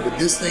tongue. But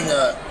this thing,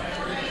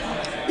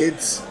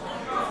 it's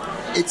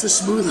a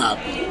smooth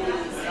hoppy.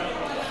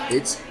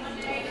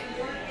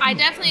 I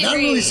definitely not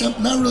agree.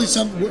 Not really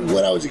something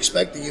what I was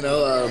expecting.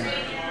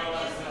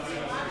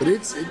 But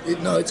it's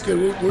good.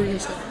 We're gonna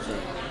start.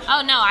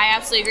 Oh no, I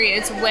absolutely agree.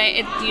 You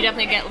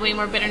definitely get way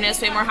more bitterness,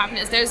 way more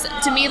hoppiness. There's,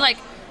 to me,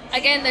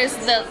 there's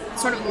the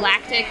sort of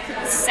lactic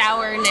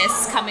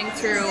sourness coming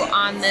through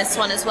on this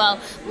one as well.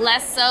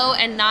 Less so,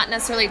 and not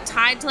necessarily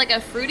tied to like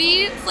a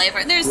fruity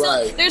flavor. There's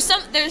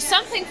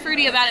something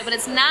fruity about it, but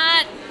it's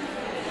not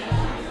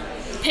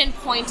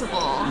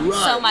pinpointable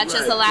so much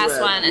as the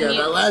last one. And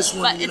the last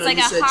one, it's like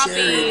a hoppy.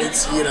 Cherry,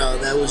 it's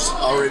that was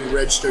already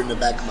registered in the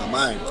back of my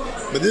mind.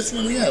 But this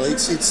one,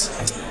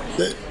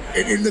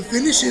 and the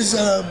finish is,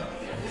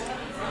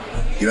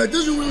 it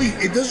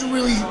doesn't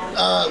really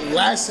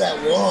last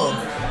that long.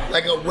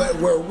 Like a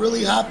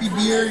really hoppy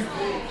beer,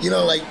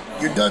 like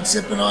you're done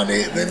sipping on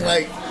it, then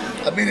like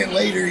a minute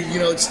later,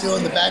 it's still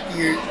in the back of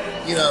your,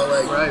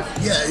 right.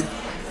 Yeah,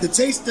 the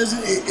taste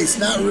it's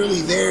not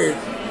really there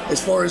as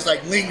far as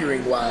like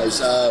lingering wise.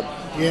 But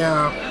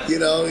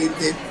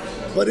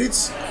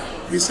it's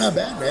not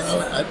bad, man.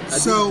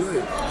 So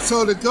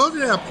to go to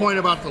that point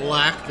about the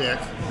lactic,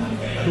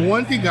 the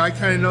one thing I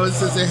kind of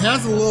noticed is it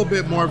has a little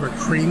bit more of a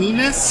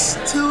creaminess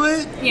to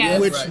it, yeah,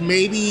 which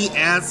maybe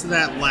adds to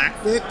that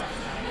lactic.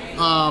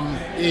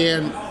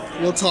 And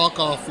we'll talk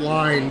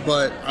offline,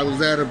 but I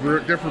was at a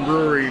different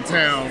brewery in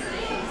town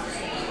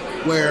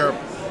where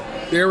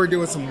they were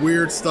doing some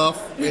weird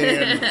stuff,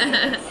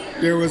 and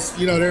there was,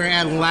 they were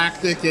adding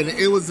lactic, and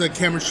it was a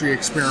chemistry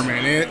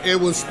experiment. It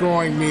was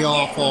throwing me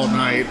off all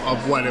night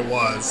of what it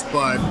was.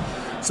 But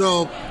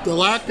so the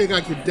lactic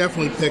I could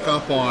definitely pick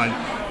up on.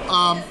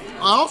 I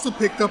also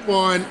picked up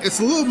on it's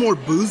a little more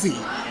boozy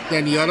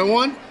than the other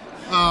one.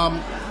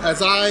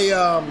 As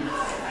I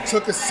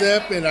took a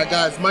sip and I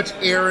got as much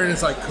air in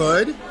as I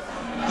could,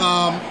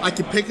 I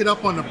could pick it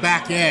up on the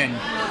back end,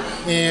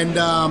 and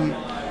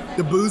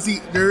the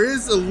boozy, there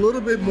is a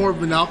little bit more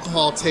of an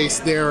alcohol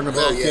taste there on the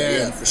back end.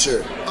 Yeah, for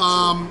sure.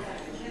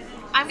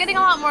 I'm getting a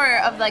lot more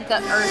of like the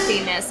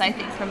earthiness, I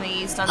think, from the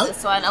yeast on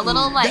this one. A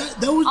little like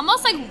that was,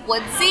 almost like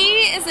woodsy.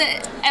 Is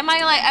it? Am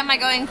I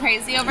going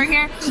crazy over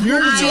here?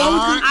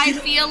 I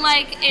feel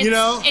like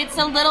it's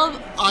a little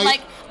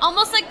like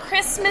almost like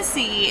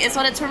Christmassy is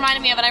what it's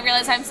reminding me of, and I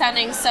realize I'm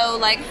sounding so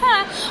like,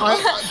 but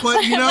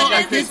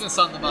I think Christmas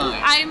on the mind.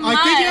 I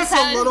think that's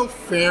a little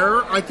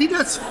fair. I think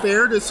that's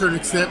fair to a certain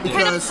extent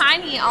because kind of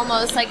piney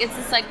almost, like it's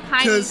this like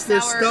piney, because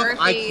there's sour, stuff earthy.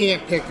 I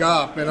can't pick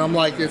up, and I'm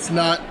like, it's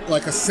not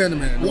like a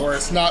cinnamon or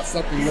it's not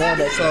something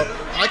normal, so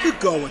I could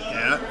go with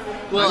that.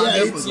 Well,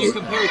 you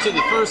compare it to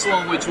the first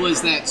one, which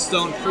was that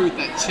stone fruit,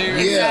 that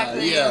cherry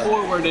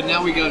forward, and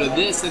now we go to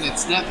this, and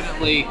it's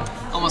definitely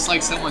almost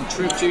like someone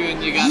tripped you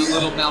and you got a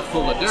little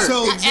mouthful of dirt.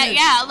 So,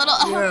 a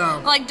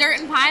little like dirt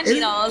and pine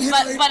needles,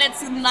 but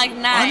it's like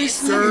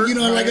nice. Honestly,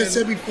 like I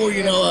said before, a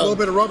little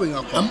bit of rubbing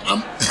alcohol.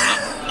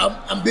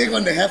 I'm big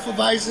on the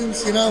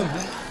Hefeweizens,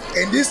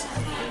 and this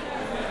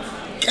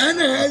kind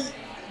of has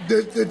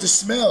the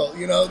smell,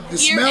 the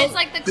smell. It's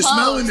like the cloves.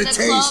 Smell and the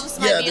taste.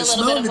 Might be a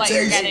little bit of what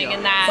you're getting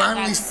in that.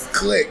 Finally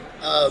click.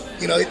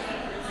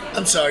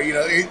 I'm sorry,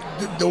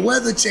 the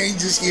weather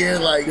changes here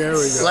like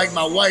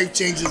my wife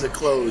changes her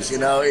clothes,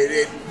 an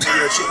outfit,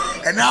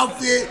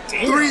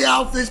 3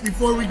 outfits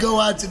before we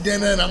go out to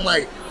dinner, and I'm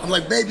like,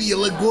 baby, you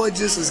look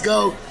gorgeous, let's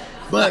go.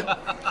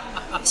 But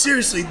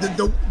seriously,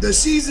 the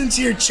seasons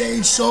here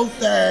change so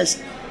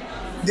fast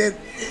that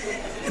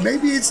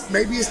maybe it's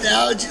the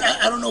allergy.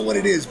 I don't know what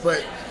it is,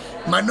 but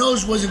my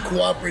nose wasn't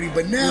cooperating.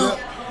 But now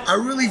I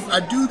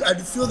do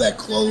feel that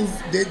clove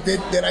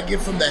that I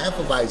get from the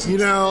Hefeweizen.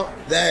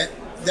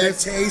 That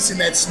taste and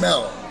that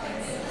smell.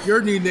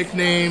 Your new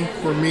nickname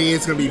for me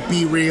is gonna be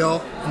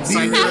Real. Be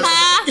Real.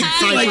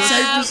 Like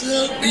Cypress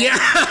Hill? Yeah.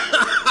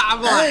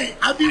 Hey,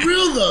 I'll be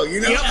real though, I'll be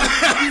real.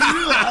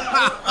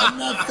 I'm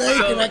not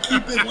fake, and I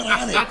keep it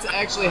 100. That's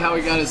actually how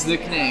he got his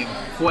nickname,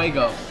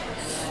 Fuego.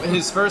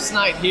 His first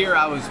night here,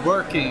 I was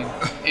working,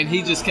 and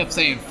he just kept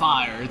saying,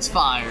 "Fire! It's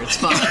fire! It's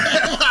fire!"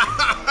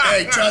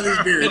 Hey, try this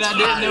beer. And I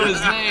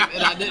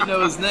didn't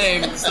know his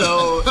name,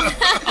 so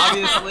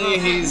obviously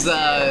he's,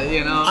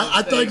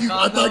 I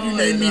thought you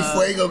named me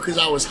Fuego because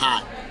I was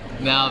hot.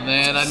 No,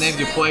 man, I named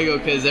you Fuego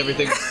because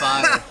everything was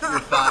fire. You're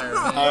fire,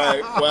 man. All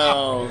right,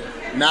 well,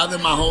 now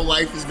that my whole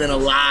life has been a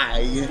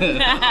lie,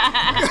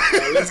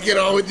 let's get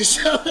on with the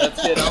show.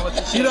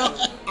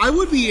 I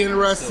would be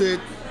interested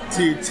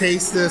to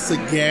taste this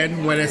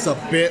again when it's a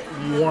bit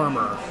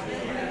warmer.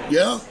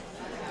 Yeah.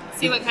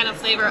 See what kind of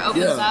flavor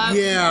opens up.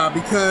 Yeah,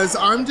 because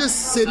I'm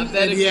just sitting. I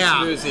bet it gets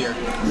boozier.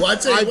 Well, I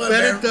tell you what,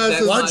 man, it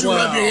does. Why don't you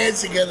rub your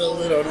hands together a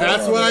little?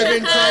 That's what I've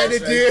been trying to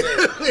do.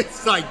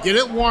 It's like get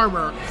it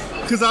warmer,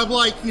 because I'm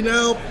like,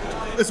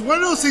 it's one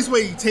of those things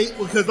where you take,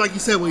 because like you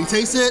said, when you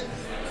taste it,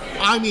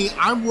 I mean,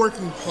 I'm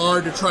working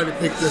hard to try to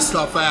pick this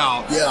stuff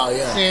out.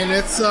 Yeah. And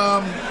it's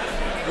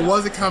it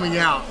wasn't coming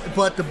out,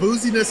 but the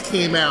booziness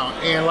came out,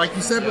 and like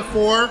you said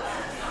before,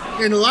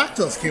 and the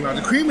lactose came out,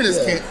 the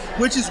creaminess came,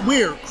 which is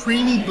weird,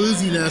 creamy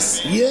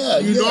booziness.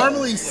 You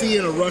normally see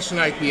in a Russian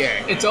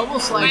IPA. It's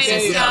almost like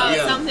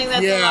something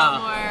that's a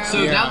lot more.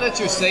 So now that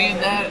you're saying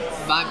that,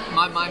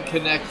 my mind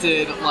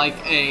connected like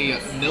a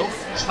milk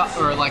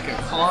or like a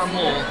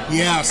caramel.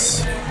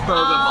 Yes.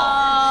 Bourbon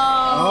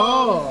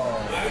ball.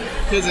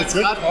 Because it's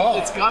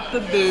got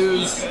the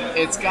booze,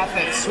 it's got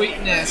that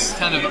sweetness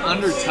kind of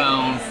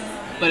undertone,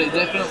 but it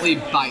definitely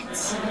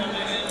bites.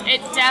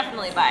 It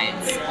definitely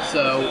bites.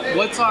 So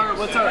what's our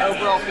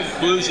overall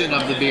conclusion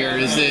of the beer?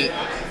 Is it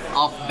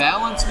off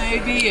balance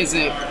maybe? Is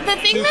it the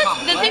thing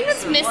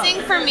that's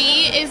missing for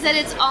me is that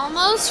it's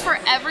almost for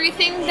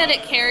everything that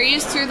it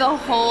carries through the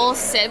whole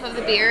sip of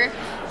the beer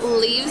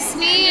leaves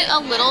me a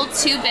little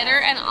too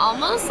bitter and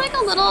almost like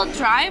a little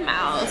dry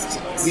mouthed.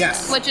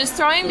 Yes. Which is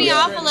throwing me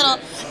off a little.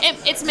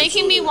 It's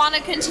making me want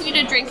to continue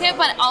to drink it,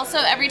 but also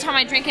every time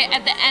I drink it,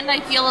 at the end I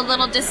feel a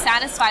little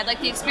dissatisfied.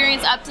 Like the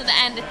experience up to the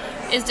end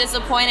is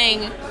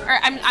disappointing, or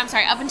I'm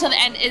sorry, up until the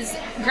end is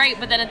great,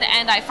 but then at the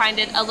end I find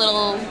it a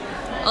little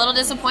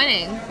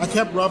disappointing. I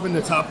kept rubbing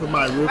the top of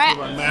my roof of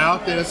my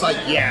mouth, and it's like,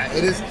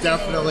 it is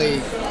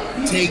definitely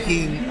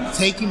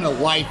taking the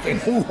life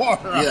and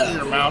water out of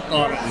your mouth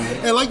on it.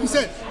 And like you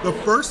said, the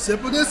first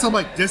sip of this, I'm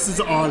like, this is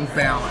on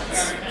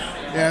balance.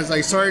 And as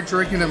I started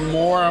drinking it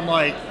more, I'm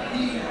like,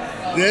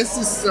 this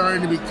is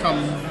starting to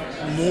become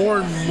more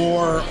and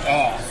more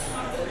off.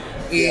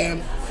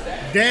 And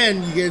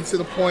then you get to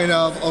the point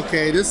of,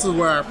 okay, this is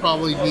where I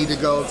probably need to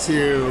go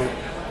to,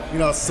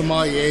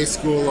 sommelier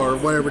school or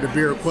whatever the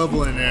beer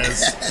equivalent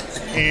is,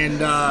 and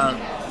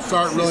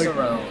start really.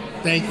 Cicerone.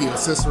 Thank you,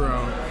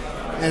 Cicerone,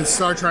 and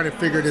start trying to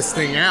figure this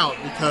thing out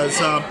because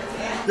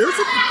there's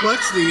a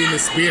complexity in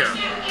this beer.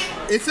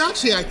 It's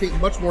actually, I think,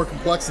 much more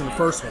complex than the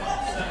first one.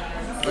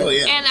 Oh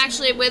yeah. And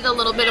actually, with a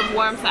little bit of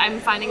warmth, I'm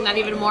finding that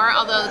even more.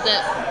 Although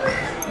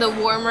the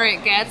warmer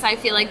it gets, I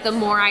feel like the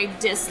more I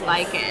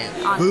dislike it.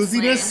 Honestly.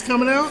 Booziness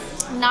coming out?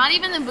 Not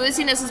even the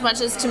booziness as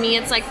much as to me,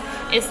 it's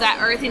that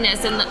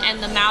earthiness and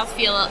the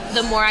mouthfeel.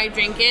 The more I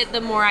drink it,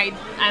 the more I'm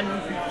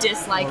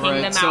disliking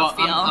the mouthfeel.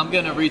 So I'm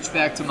going to reach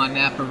back to my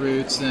Napa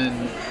roots,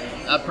 and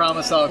I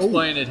promise I'll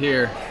explain it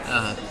here,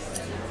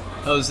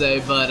 Jose.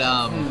 But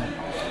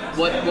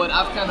what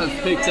I've kind of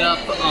picked up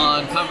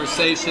on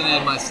conversation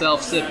and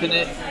myself sipping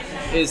it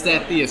is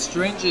that the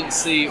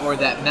astringency or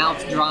that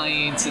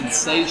mouth-drying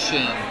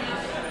sensation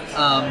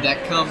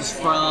that comes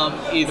from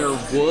either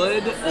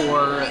wood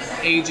or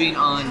aging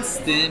on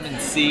stem and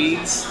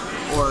seeds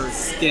or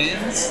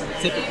skins,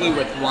 typically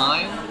with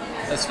wine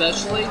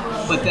especially,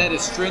 but that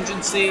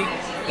astringency,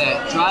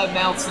 that dry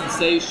mouth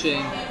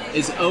sensation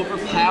is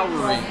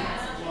overpowering,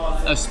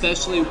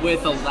 especially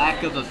with a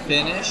lack of a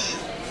finish,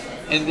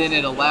 and then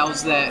it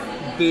allows that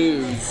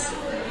booze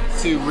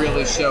to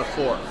really show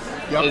forth.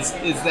 Yep. Is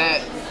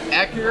that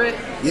accurate?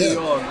 Yeah. Do you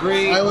all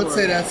agree? I would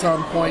say that's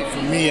on point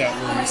for me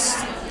at least.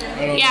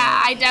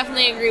 I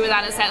definitely agree with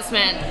that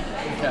assessment.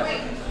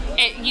 Okay.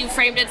 You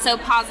framed it so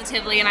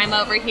positively, and I'm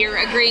over here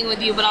agreeing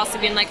with you, but also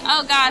being like,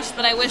 oh gosh,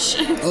 but I wish.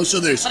 Oh,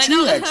 so there's But I two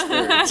don't-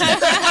 experts.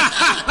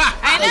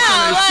 I know,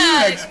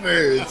 There's two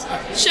look, experts.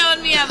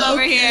 showing me up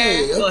over here.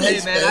 Okay, Well, hey,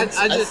 man, Spence.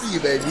 I just- see you,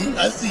 baby.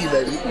 I see you,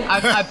 baby.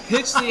 I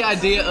pitched the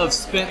idea of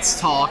Spence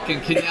talk,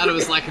 and Kenyatta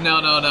was like, no.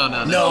 No.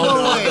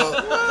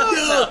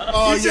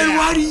 Oh, He said, yeah.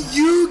 why do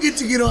you get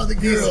to get all the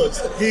girls?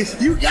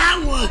 You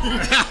got one.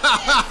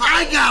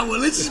 I got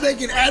one. Let's just make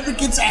an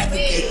advocate's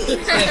advocate.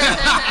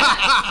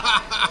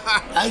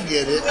 I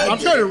get it. I'm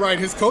trying to ride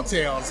his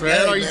coattails, man.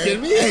 Hey, Are you man.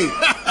 kidding me?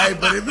 Hey,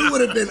 but if it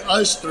would have been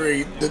us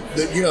three, the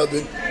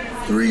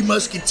three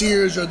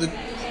musketeers or the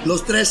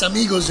Los Tres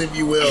Amigos, if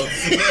you will,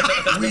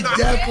 we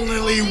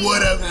definitely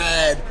would have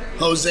had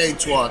Jose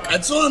talk.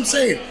 That's all I'm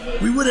saying.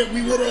 We would have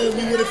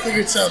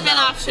figured something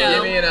out. Spin-off Give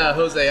show. me an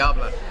Jose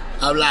Habla.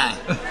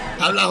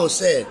 Habla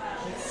Jose.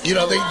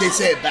 They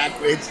say it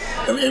backwards.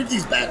 I mean,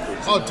 everything's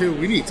backwards. Oh, dude,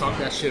 we need to talk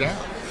that shit out.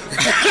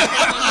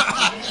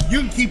 You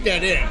can keep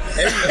that in.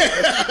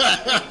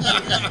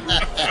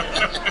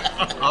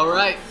 All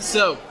right,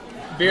 so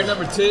beer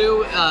number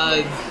 2.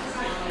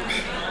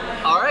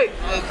 All right,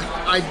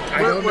 I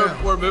don't know.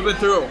 we're moving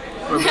through.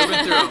 We're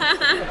moving through.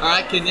 All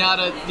right,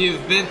 Kenyatta,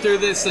 you've been through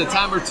this a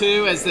time or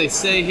two, as they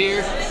say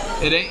here.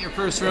 It ain't your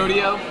first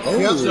rodeo.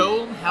 Oh.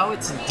 Show them how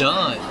it's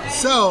done.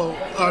 So,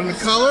 on the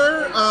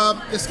color,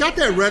 it's got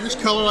that reddish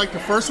color like the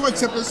first one,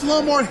 except it's a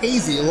little more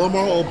hazy, a little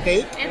more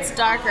opaque. It's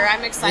darker.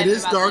 I'm It excited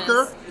is about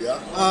darker. this. Yeah.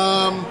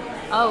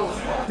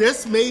 Oh,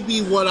 This may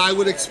be what I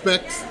would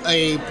expect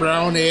a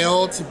brown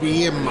ale to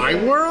be in my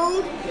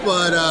world,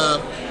 but,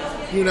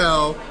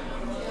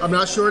 I'm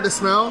not sure of the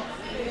smell.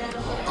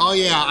 Oh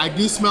yeah, I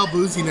do smell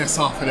booziness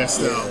off of this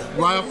though.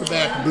 Right off the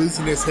bat, the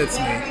booziness hits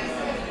me.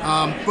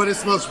 But it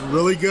smells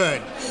really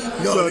good.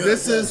 So yeah,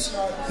 this it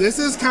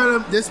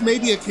is may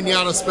be a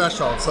Kenyatta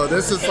special. So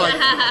this is like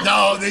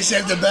No, they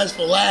saved the best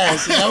for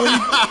last. Is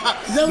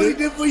that what he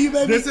did for you,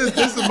 baby? this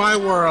is my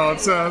world.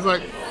 So I was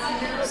like,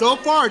 so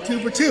far 2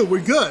 for 2. We're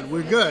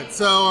good.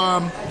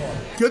 So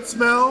good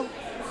smell.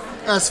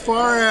 As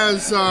far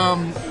as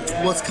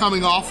what's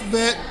coming off of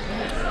it,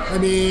 I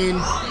mean,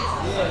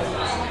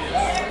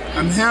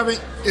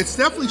 it's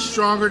definitely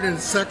stronger than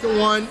the second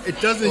one.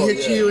 It doesn't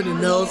hit you in the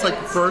nose like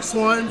the first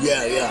one.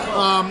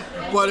 Yeah.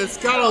 But it's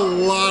got a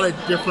lot of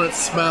different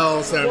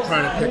smells that I'm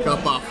trying to pick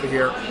up off of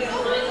here.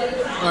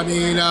 I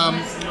mean,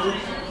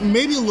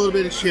 maybe a little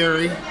bit of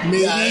cherry,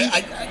 maybe,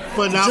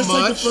 but not just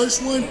much. like the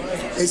first one,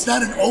 it's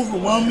not an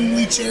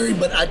overwhelmingly cherry,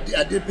 but I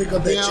did pick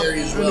up that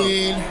cherry as well. I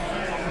mean,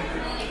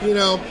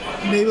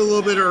 maybe a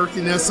little bit of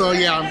earthiness. So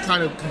yeah, I'm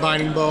kind of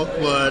combining both,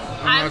 but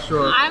I'm not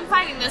sure. I'm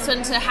finding this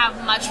one to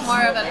have much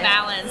more of a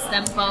balance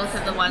than both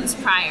of the ones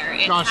prior.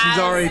 Gosh, she's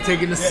already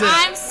taking a sip.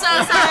 I'm so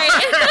sorry.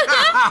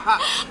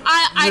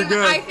 You're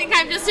good. I think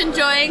I'm just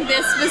enjoying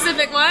this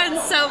specific one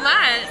so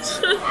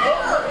much.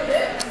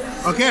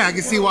 Okay, I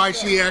can see why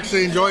she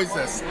actually enjoys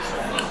this.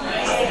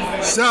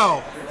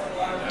 So,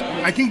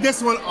 I think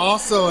this one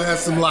also has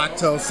some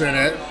lactose in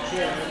it.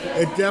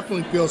 It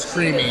definitely feels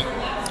creamy.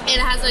 It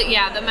has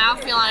the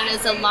mouthfeel on it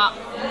is a lot,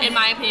 in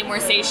my opinion, more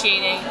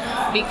satiating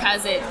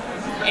because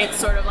it's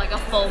sort of like a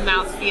full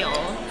mouthfeel.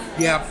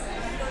 Yeah.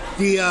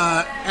 The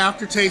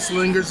aftertaste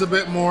lingers a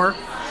bit more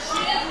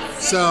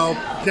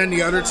than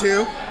the other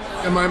two,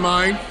 in my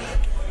mind.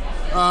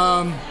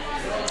 I'm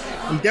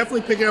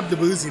definitely picking up the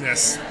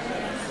booziness.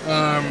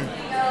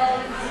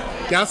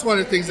 That's one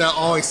of the things that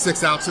always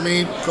sticks out to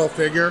me. Go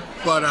figure.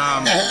 But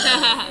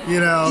You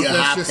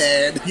that's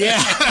hophead.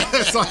 Yeah.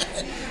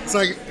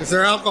 It's like, is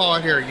there alcohol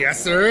in here?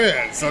 Yes, there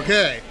is.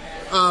 Okay.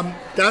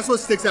 That's what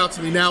sticks out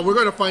to me. Now, we're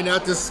going to find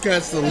out this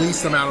has the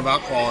least amount of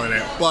alcohol in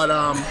it. But,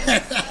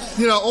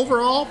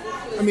 overall,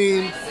 I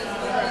mean,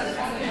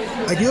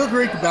 I do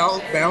agree with the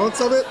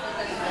balance of it.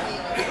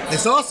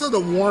 It's also the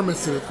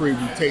warmest of the three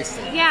we've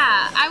tasted.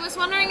 Yeah, I was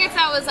wondering if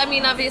that was,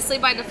 obviously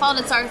by default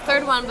it's our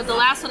third one, but the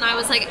last one I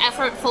was like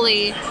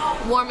effortfully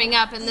warming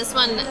up, and this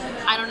one,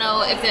 I don't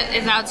know if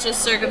that's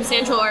just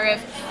circumstantial or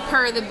if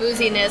per the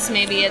booziness,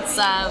 maybe it's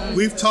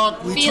we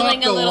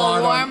feeling talked a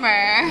little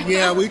warmer.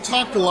 We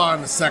talked a lot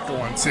on the second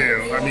one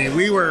too. I mean,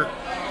 we were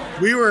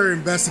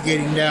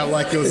investigating that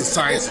like it was a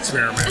science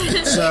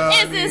experiment. So,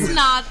 This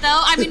not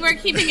though? We're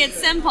keeping it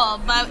simple,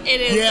 but it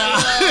is.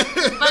 Yeah.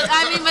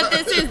 But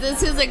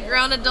this is a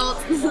grown adult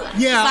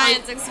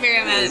science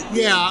experiment.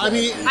 Yeah,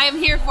 I am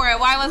here for it.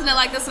 Why wasn't it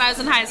like this when I was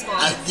in high school?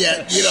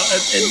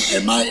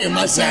 And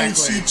my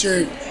science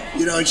teacher,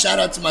 and shout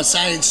out to my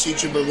science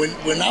teacher, but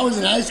when I was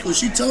in high school,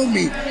 she told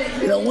me,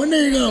 one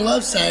day you're gonna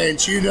love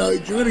science, you're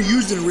gonna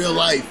use it in real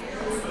life.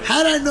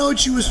 Had I known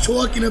she was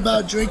talking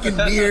about drinking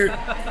beer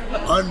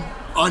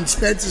on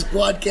Spencer's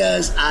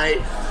podcast,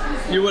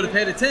 you would have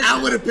paid attention.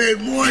 I would have paid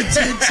more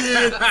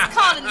attention. It's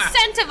called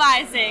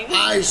incentivizing.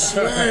 I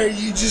swear,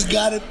 you just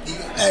gotta,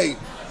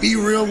 be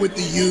real with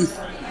the youth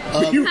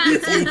of the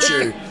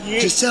future.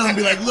 Just tell them,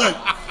 be like, look,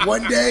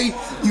 one day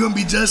you're gonna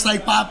be just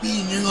like Poppy,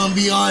 and you're gonna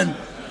be on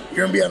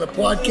a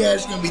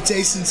podcast. You're gonna be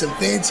tasting some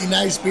fancy,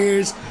 nice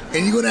beers,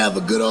 and you're gonna have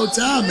a good old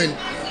time. And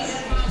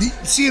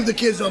see if the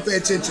kids don't pay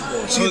attention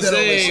to it. See if they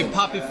don't listen.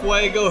 Papi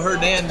Fuego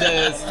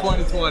Hernandez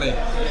 2020.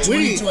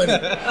 2020.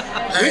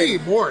 We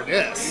need more of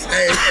this.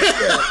 Hey,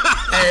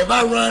 if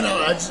I run,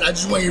 I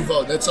just want your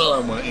vote. That's all I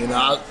want.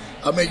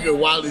 I'll make your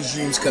wildest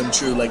dreams come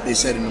true, like they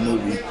said in the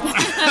movie.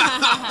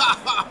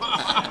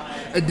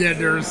 And then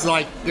there's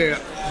like the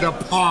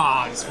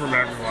pause from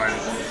everyone.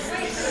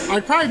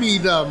 I'd probably be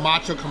the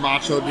Macho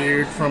Camacho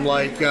dude from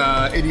like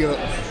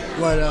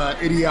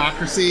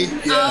Idiocracy.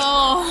 Yeah.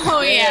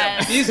 Oh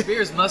yeah. These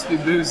beers must be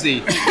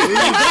boozy. Because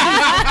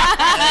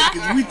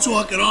we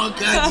talking all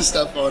kinds of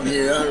stuff on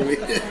here, aren't we?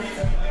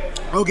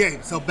 Okay,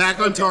 so back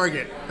on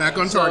target. I've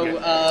got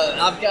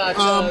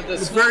the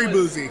it's smell very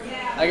boozy.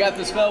 I got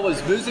the smell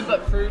was boozy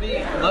but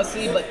fruity,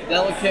 musty but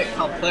delicate,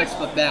 complex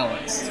but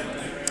balanced.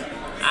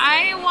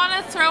 I want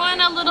to throw in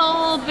a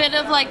little bit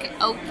of like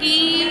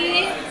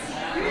oaky.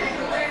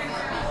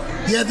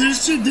 Yeah,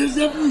 there's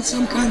definitely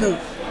some kind of.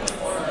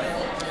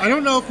 I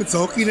don't know if it's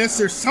oakiness.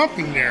 There's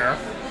something there.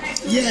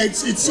 Yeah, it's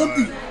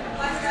something.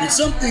 It's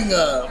something.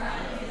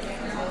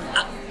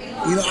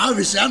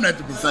 Obviously I'm not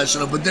the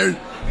professional, but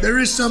there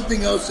is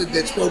something else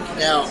that's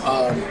spoken out.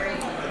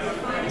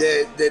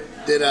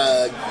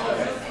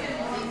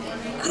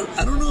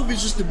 I don't know if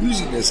it's just the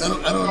booziness. I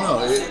don't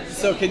know.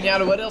 So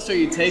Kenyatta, what else are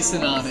you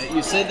tasting on it?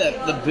 You said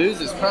that the booze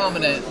is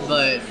prominent,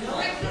 but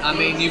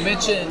you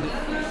mentioned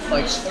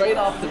like straight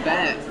off the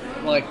bat,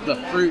 like the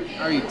fruit.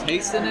 Are you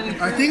tasting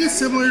anything? I think it's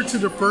similar to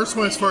the first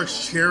one as far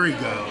as cherry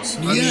goes.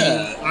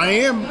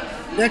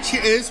 That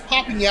is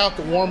popping out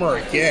the warmer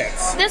it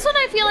gets. This one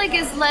I feel like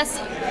is less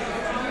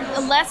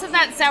of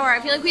that sour. I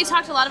feel like we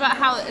talked a lot about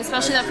how,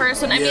 especially the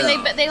first one.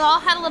 They all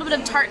had a little bit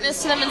of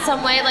tartness to them in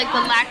some way, like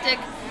the lactic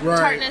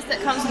tartness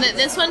that comes with it.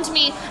 This one, to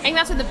me, I think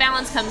that's where the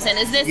balance comes in.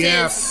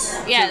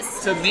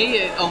 Yes. To me,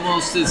 it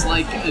almost is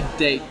like a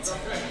date.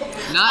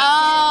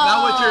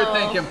 Not what you're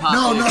thinking, Poppy.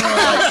 No.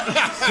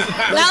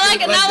 Not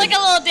like a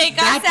little date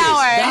got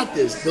sour. Got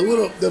this.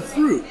 The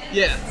fruit.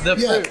 Yeah, the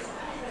fruit.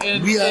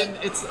 And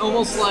it's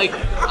almost like,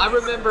 I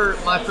remember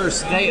my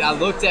first date, I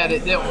looked at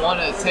it, didn't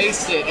want to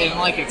taste it, and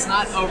like it's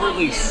not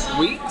overly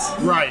sweet.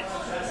 Right.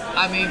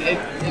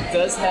 It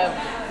does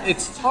have,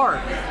 it's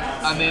tart.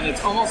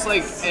 It's almost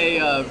like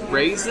a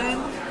raisin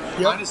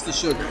minus the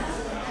sugar.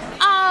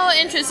 Oh,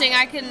 interesting.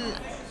 I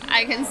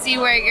can see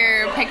where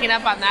you're picking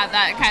up on that.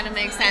 That kind of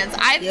makes sense.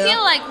 I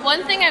feel like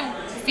one thing I'm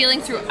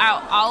feeling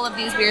throughout all of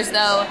these beers,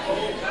 though,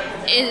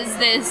 is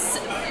this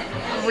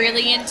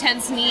really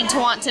intense need to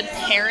want to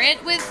pair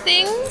it with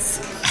things.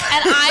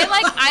 And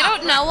I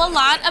don't know a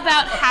lot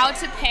about how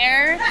to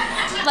pair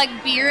like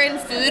beer and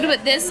food,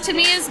 but this to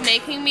me is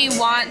making me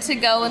want to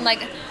go and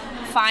like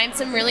find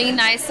some really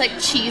nice like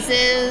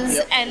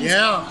cheeses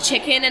and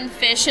chicken and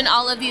fish and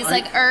all of these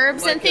like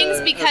herbs and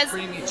things because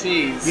creamy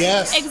cheese.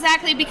 Yes.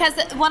 Exactly, because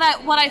what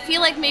I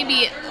feel like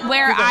maybe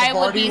where I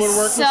would be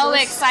so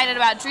excited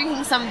about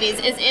drinking some of these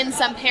is in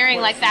some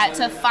pairing like that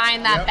to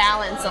find that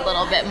balance a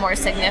little bit more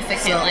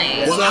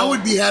significantly. I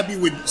would be happy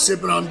with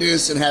sipping on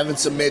this and having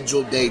some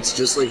mid-jolt dates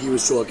just like he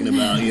was talking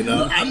about,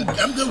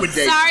 I'm good with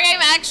dates. Sorry,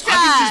 I'm extra.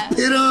 I can just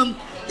pit them,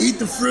 eat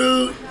the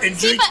fruit, and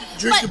drink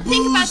the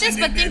booze.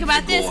 Think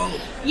about this.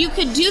 You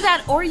could do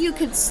that, or you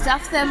could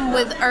stuff them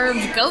with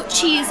herbed goat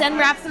cheese and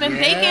wrap them in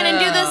bacon and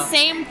do the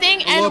same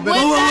thing. And would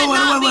that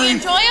not be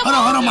enjoyable?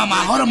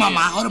 Hold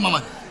on,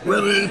 mama.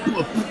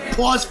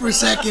 Pause for a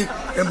second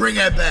and bring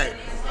that back.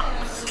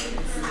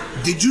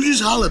 Did you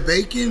just holler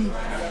bacon?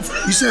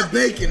 You said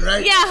bacon,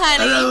 right? Yeah,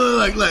 honey.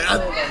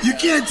 You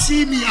can't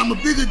see me. I'm a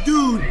bigger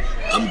dude.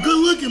 I'm good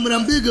looking, but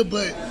I'm bigger.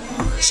 But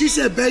She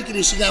said bacon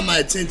and she got my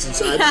attention,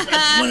 so I just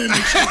wanted to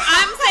make sure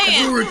I'm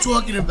saying what we're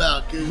talking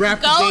about.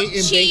 Wrapped goat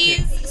in cheese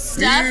bacon.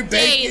 stuffed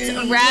Beer, dates bacon,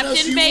 what wrapped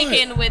else in you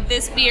bacon want? with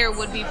this beer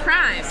would be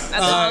prime. That's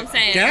all I'm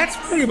saying. That's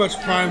pretty much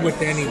prime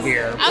with any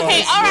beer.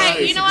 Okay, all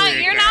right. You know what?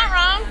 You're not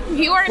wrong.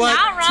 You are But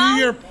not wrong.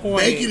 to your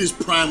point, Bacon is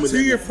prime with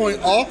to your everything.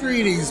 point, all three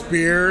of these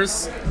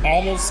beers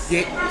almost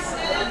get,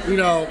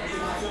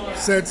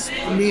 since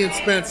me and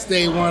Spence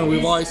day one,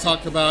 we've always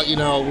talked about, we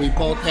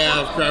both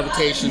have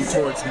gravitation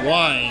towards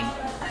wine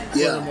for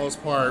the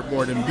most part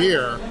more than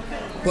beer.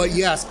 But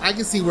yes, I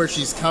can see where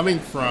she's coming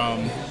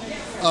from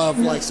of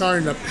like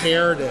starting to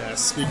pair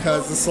this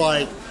because it's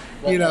like,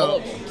 with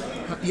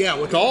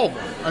all of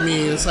them. I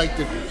mean, it's like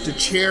the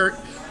cherry,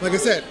 like I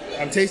said,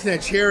 I'm tasting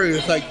that cherry.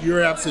 It's like,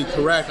 you're absolutely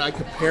correct. I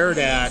could pair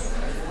that,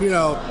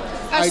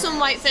 Or some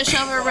whitefish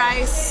over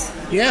rice.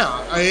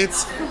 Yeah,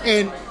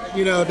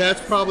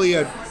 that's probably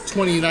a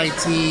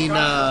 2019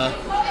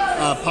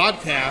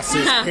 podcast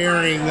is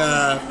pairing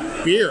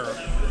beer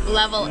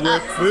Level with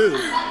up. food.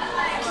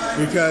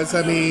 Because,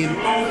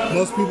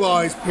 most people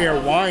always pair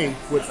wine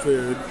with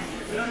food,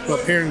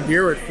 but pairing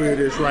beer with food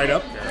is right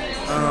up there.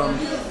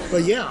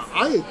 But yeah,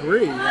 I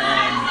agree.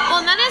 Well,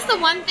 and that is the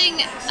one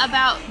thing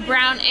about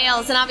brown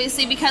ales, and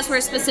obviously because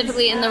we're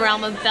specifically in the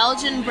realm of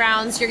Belgian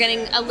browns, you're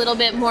getting a little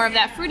bit more of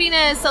that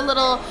fruitiness, a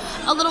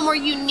little more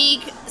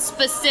unique,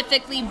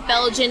 specifically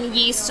Belgian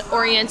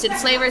yeast-oriented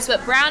flavors.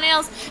 But brown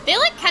ales, they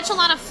catch a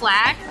lot of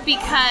flack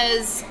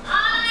because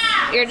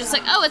you're just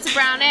like, oh, it's a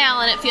brown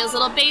ale and it feels a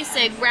little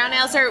basic. Brown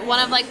ales are one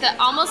of the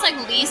almost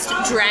least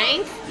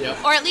drank,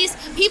 or at least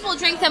people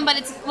drink them. But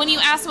it's when you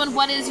ask someone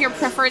what is your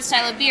preferred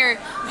style of beer,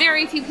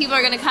 very few people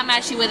are going to come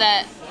at you with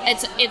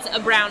it's a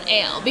brown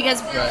ale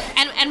because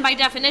and by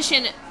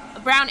definition,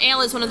 brown ale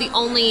is one of the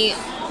only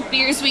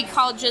beers we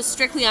call just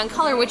strictly on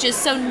color, which is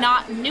so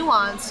not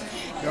nuanced.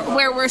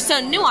 Where we're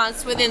so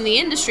nuanced within the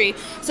industry.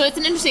 So it's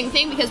an interesting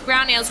thing because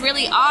brown ales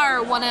really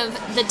are one of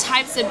the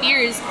types of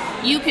beers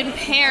you can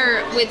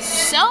pair with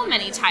so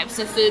many types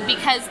of food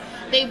because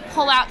they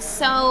pull out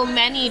so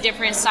many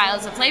different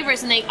styles of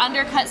flavors and they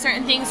undercut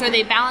certain things or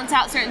they balance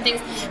out certain things.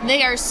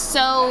 They are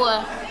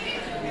so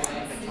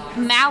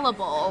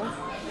malleable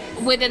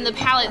within the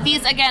palate.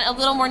 These, again, a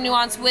little more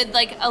nuanced with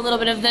a little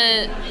bit of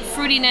the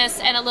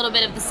fruitiness and a little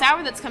bit of the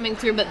sour that's coming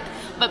through, but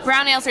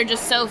brown ales are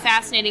just so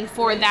fascinating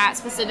for that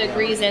specific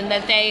reason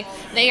that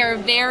they are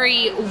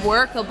very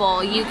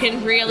workable. You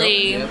can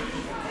really... Yep.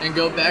 And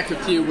go back a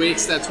few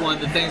weeks, that's one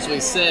of the things we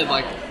said,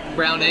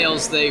 brown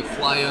ales, they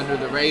fly under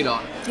the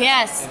radar.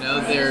 Yes.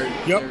 They're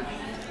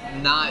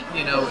not,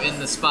 in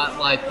the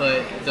spotlight,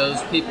 but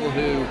those people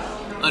who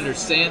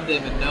understand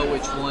them and know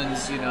which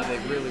ones, they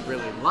really,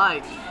 really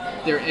like,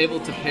 they're able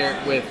to pair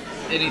it with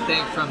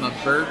anything from a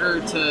burger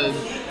to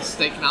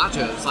steak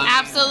nachos.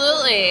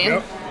 Absolutely.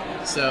 Yep.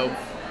 So,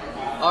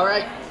 all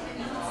right.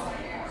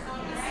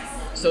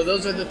 So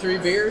those are the three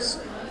beers.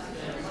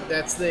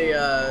 That's the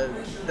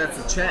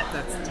chat.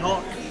 That's the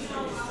talk.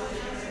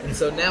 And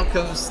so now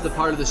comes the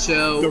part of the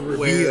show The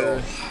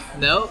reveal.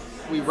 where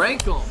we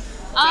rank them.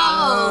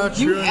 Oh,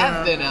 You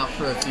have been out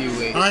for a few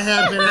weeks. I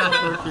have been out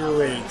for a few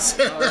weeks.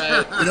 All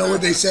right. You know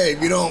what they say?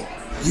 If you don't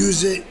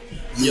use it,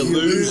 you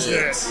lose it.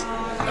 Yes.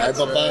 All right,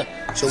 Papa.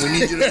 So we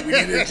need you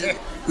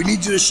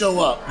to show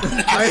up.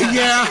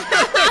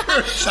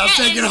 Stop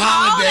taking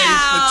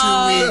holidays for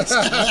 2 weeks.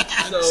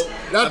 So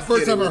Not the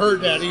first time I heard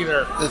that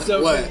either.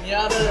 So What?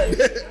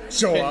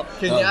 Show up.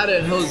 Kenyatta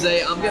and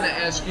Jose, I'm going to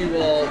ask you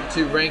all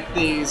to rank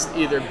these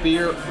either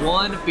beer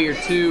 1, beer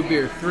 2,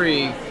 beer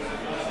 3.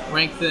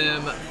 Rank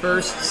them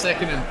first,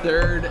 second, and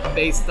third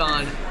based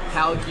on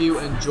how you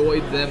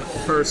enjoyed them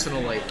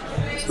personally.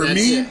 For That's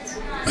me, it.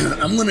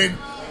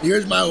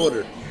 here's my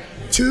order.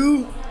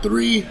 2,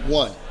 3,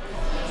 1.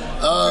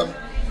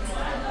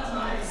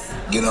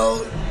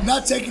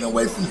 Not taking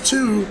away from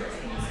 2.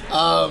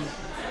 I'm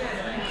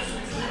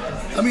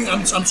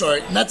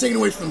sorry, not taking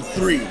away from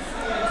 3.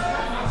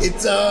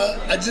 It's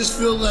I just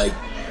feel like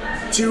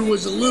 2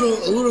 was a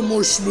little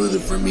more smoother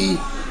for me.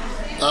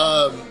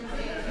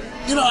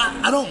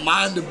 I don't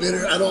mind the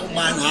bitter, I don't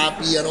mind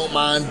hoppy, I don't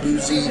mind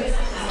boozy,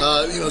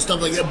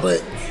 stuff like that.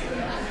 But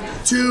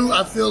 2,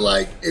 I feel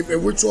like if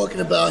we're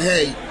talking about,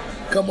 hey,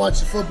 come watch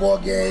the football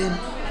game,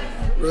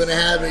 we're gonna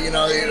have it.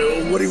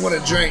 What do you want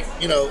to drink?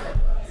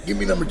 Give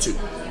me number 2.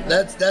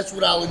 That's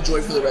what I'll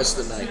enjoy for the rest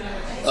of the night.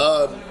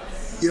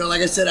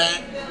 Like I said,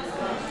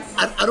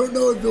 I don't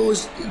know if it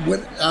was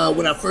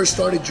when I first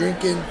started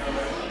drinking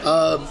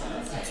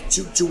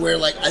to where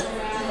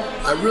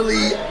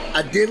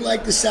I did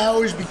like the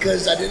sours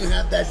because I didn't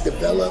have that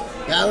developed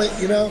palate,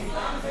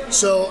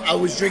 So I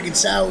was drinking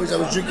sours. I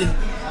was drinking,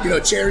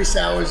 cherry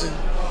sours, and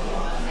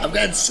I've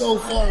gotten so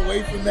far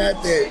away from that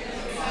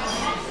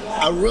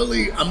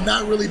I'm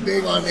not really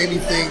big on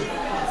anything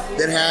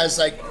that has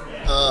like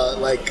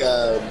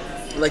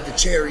the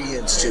cherry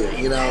hints to it,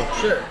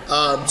 Sure.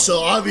 So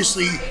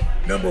obviously,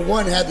 number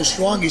 1 had the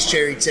strongest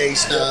cherry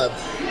taste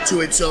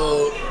to it,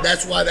 so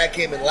that's why that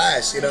came in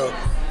last.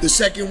 The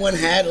second one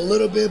had a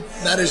little bit,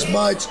 not as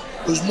much.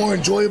 It was more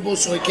enjoyable,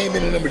 so it came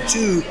in at number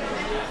 2.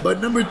 But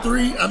number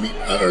 3, I mean,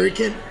 or it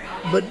can,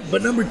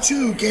 but number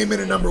 2 came in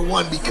at number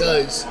 1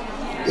 because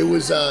it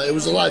was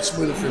a lot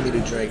smoother for me to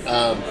drink.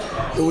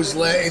 It was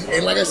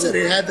and like I said,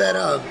 it had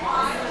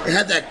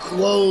that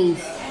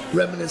clove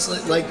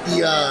reminiscent, like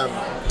the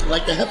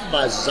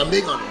Hefeweizens. I'm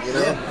big on them, you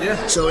know.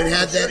 Yeah. So it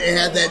had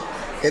that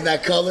and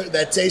that color,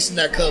 that taste and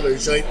that color.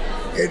 So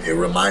it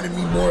reminded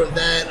me more of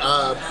that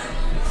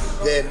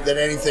than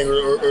anything,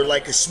 or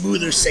like a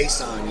smoother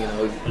saison, you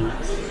know,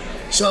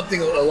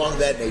 something along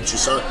that nature.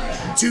 So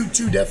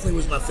 2 definitely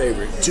was my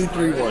favorite. 2,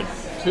 3, 1.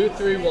 2,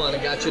 3, 1.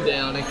 I got you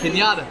down. And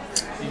Kenyatta,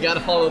 you got to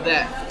follow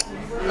that.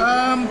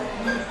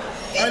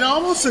 I'd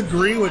almost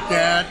agree with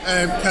that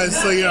because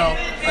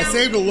I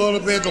saved a little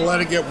bit to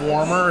let it get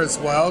warmer as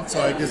well,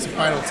 so I did some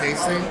final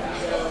tasting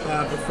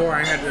before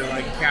I had to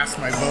cast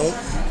my vote,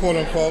 quote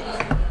unquote.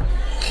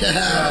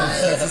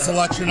 Since it's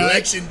election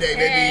day,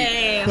 baby.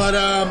 Hey. But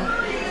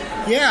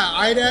yeah,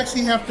 I'd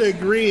actually have to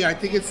agree. I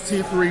think it's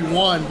 2, 3,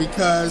 1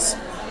 because,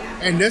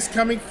 and this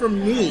coming from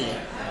me,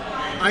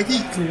 I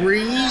think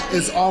 3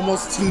 is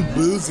almost too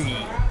boozy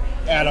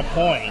at a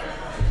point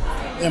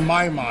in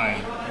my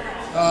mind.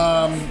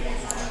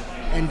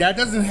 And that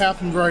doesn't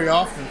happen very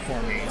often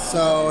for me.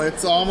 So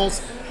it's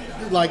almost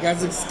like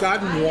as it's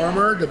gotten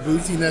warmer, the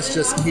booziness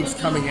just keeps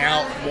coming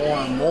out more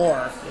and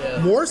more. Yeah.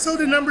 More so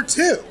than number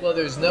 2. Well,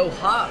 there's no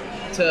hop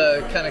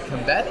to kind of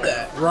combat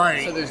that.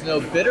 Right. So there's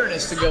no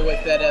bitterness to go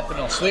with that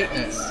ethanol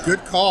sweetness.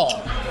 Good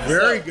call.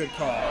 Very good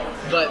call.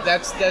 But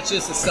that's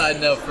just a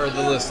side note for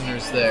the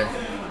listeners there.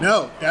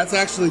 No, that's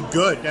actually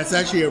good. That's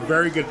actually a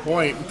very good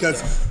point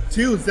because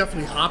 2 is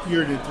definitely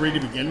hoppier than 3 to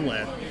begin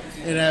with.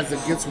 And as it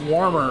gets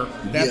warmer,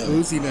 that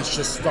booziness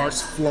just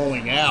starts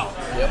flowing out.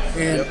 Yep.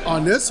 And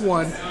on this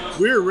one,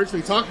 we were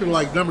originally talking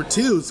number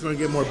 2 is going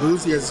to get more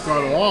boozy as it's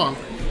gone along.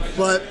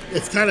 But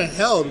it's kind of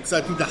held because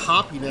I think the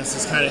hoppiness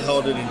has kind of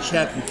held it in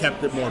check and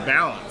kept it more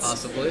balanced.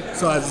 Possibly.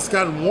 So as it's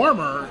gotten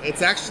warmer,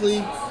 it's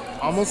actually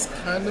almost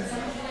kind of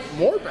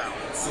more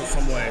balanced in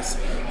some ways.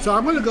 So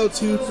I'm going to go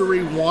 2,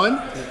 3, 1.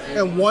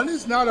 And 1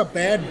 is not a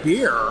bad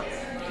beer.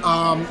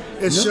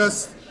 It's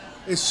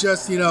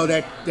just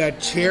that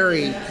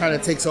cherry kind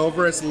of takes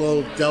over. It's a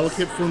little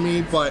delicate for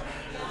me, but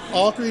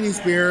all 3 of these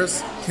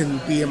beers can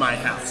be in my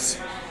house.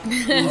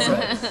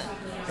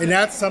 And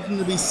that's something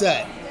to be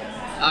said.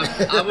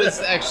 I was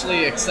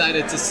actually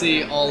excited to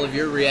see all of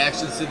your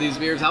reactions to these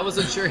beers. I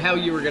wasn't sure how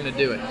you were going to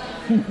do it.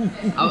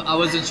 I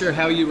wasn't sure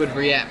how you would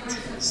react.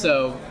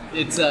 So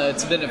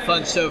it's been a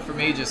fun show for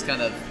me, just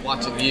kind of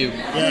watching you.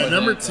 Yeah,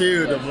 number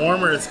 2, the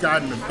warmer it's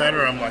gotten, the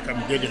better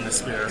I'm digging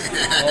this beer.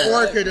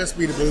 Or it could just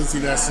be the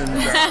booziness.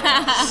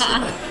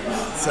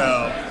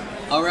 So.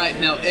 All right,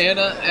 now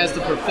Anna, as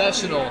the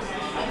professional,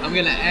 I'm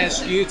going to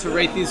ask you to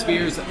rate these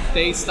beers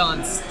based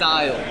on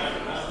style,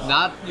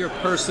 not your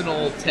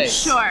personal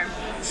taste. Sure.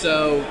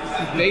 So,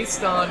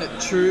 based on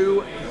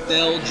true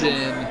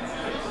Belgian.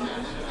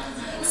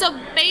 So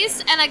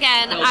based, and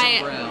again,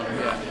 Belgian Brown,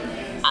 yeah.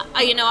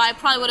 I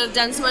probably would have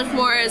done so much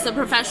more as a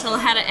professional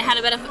had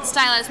a bit of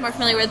style I was more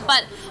familiar with.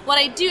 But what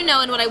I do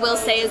know and what I will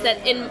say is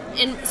that in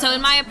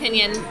my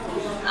opinion,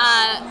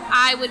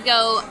 I would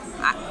go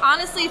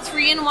honestly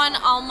 3 and 1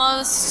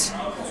 almost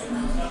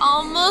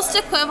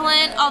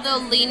equivalent, although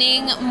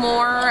leaning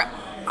more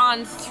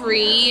on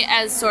 3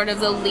 as sort of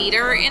the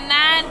leader in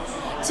that.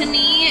 To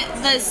me,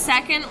 the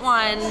second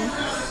one,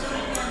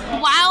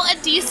 while a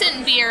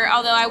decent beer,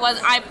 although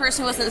I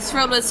personally wasn't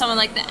thrilled with some of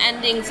the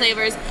ending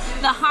flavors,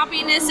 the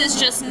hoppiness is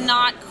just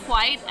not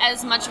quite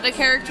as much of a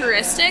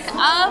characteristic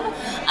of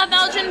a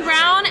Belgian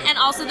Brown, and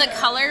also the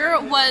color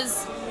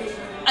was,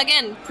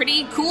 again,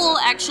 pretty cool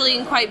actually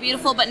and quite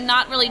beautiful, but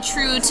not really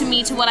true to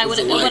me to what I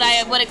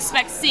would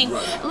expect seeing.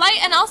 Light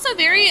and also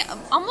very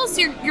almost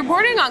you're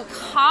bordering on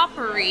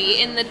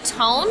coppery in the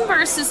tone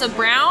versus a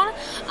brown.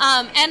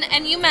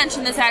 And you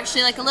mentioned this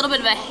actually a little bit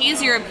of a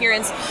hazier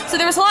appearance. So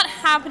there was a lot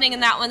happening in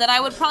that one that I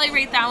would probably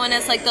rate that one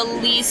as the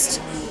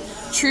least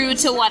true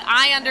to what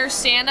I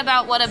understand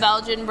about what a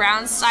Belgian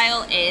Brown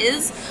style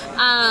is.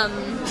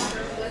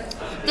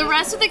 The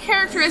rest of the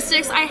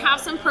characteristics, I have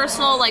some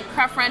personal,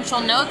 preferential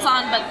notes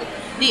on, but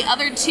the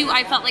other 2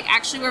 I felt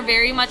actually were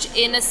very much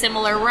in a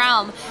similar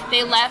realm.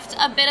 They left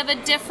a bit of a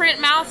different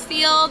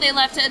mouthfeel, they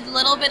left a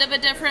little bit of a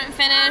different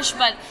finish,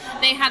 but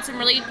they had some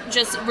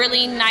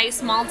really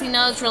nice malty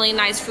notes, really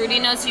nice fruity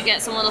notes. You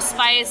get some little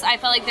spice. I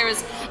felt there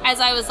was, as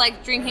I was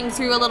drinking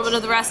through a little bit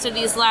of the rest of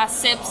these last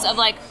sips of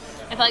I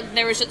felt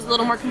there was just a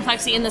little more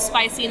complexity in the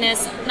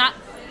spiciness.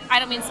 I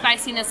don't mean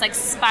spiciness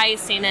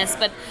spiciness,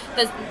 but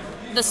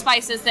the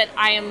spices that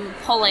I am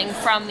pulling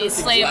from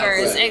these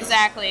flavors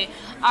exactly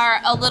are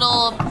a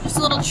little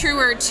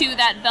truer to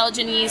that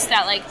Belgian yeast,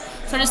 that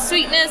sort of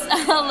sweetness,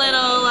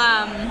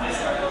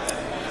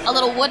 a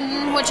little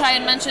wooden, which I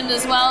had mentioned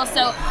as well.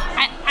 So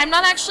I'm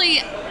not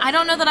actually, I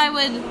don't know that I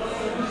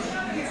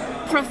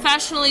would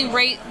professionally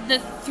rate the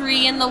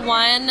 3 and the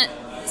 1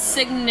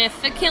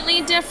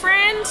 significantly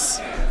different.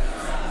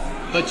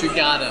 But you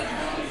gotta.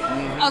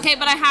 Okay,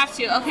 but I have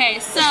to. Okay,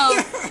 so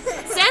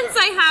Since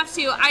I have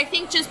to, I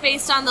think just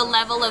based on the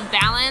level of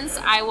balance,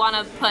 I want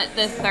to put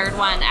the third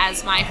one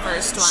as my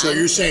first one. So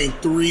you're saying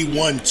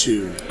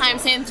 3-1-2. I'm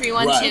saying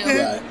 3-1-2. Right.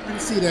 I can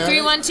see that.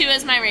 3-1-2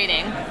 is my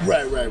rating.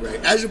 Right.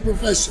 As a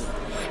professional.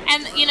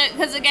 And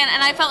because again,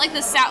 and I felt like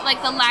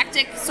the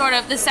lactic sort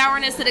of the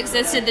sourness that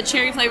existed, the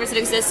cherry flavors that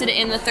existed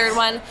in the third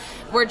one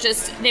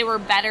they were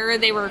better,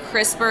 they were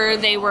crisper,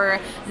 they were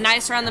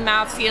nicer on the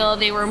mouthfeel,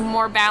 they were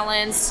more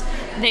balanced.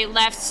 They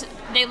left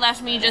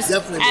me just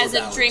Definitely as a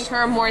balanced.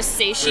 drinker more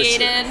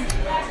satiated.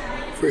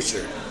 For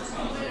sure.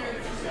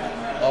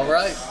 All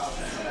right.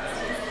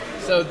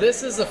 So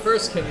this is the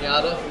first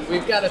Kenyatta.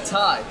 We've got a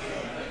tie.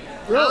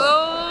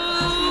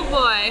 Oh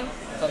boy.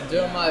 If I'm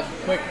doing my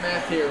quick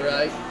math here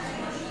right,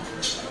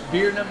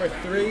 beer number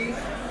 3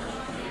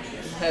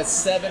 has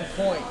 7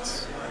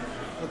 points.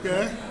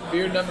 Okay.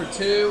 Beer number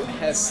 2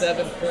 has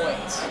 7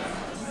 points.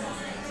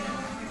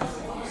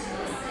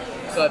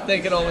 So I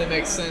think it only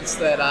makes sense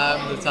that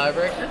I'm the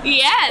tiebreaker.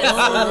 Yes.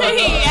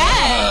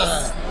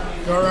 Yes.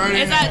 All right.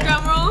 Is that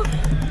drum roll?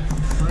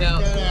 Now,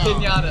 that out.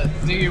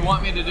 Kenyatta, do you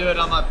want me to do it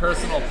on my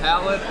personal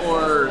palate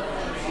or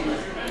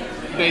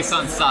based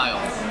on style?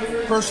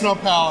 Personal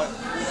palate.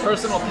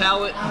 Personal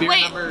palate, beer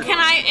Wait, number. can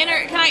I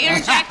interject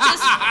just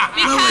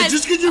because? Wait,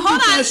 just 'cause you're hold on.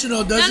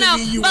 professional doesn't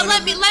mean you But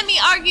wanna- let me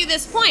argue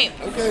this point.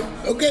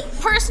 Okay.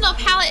 Personal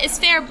palate is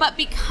fair, but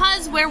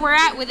because where we're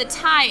at with a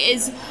tie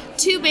is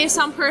 2 based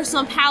on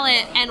personal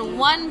palate and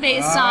 1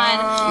 based on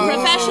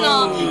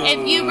professional.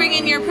 If you bring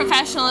in your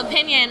professional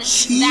opinion,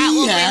 that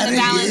will bring the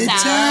balance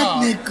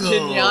out. Technical.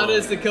 Kenyatta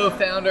is the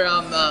co-founder.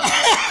 I'm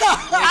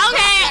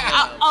Okay,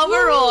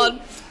 overruled.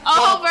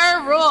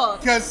 Overruled.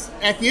 Because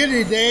at the end of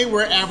the day,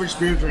 we're average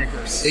beer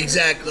drinkers.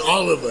 Exactly,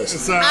 all of us.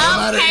 So,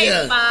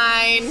 Okay,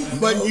 fine.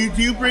 but you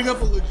do bring up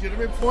a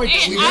legitimate point.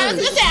 That we I was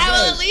does, gonna say I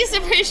will does. at least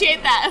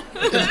appreciate that.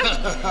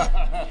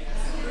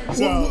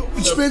 So,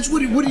 Spence,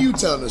 what are you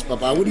telling us,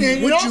 Papa? What you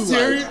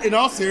like? in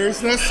all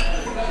seriousness,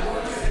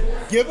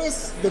 give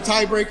us the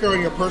tiebreaker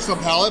on your personal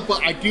palate,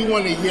 but I do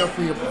want to hear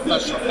from your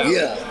professional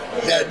palate.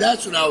 Yeah,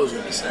 that's what I was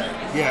going to say.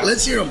 Yeah.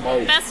 Let's hear them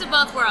both. Best of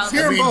both worlds.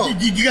 Hear I 'em mean, both.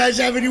 did you guys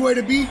have anywhere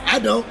to be? I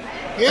don't.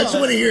 I just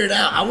want to hear it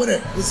out. I want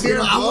to. Let's hear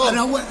 'em both. And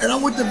I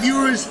want the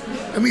viewers.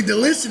 I mean, the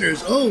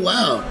listeners. Oh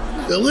wow,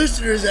 the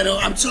listeners at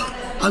home. I'm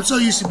so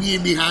used to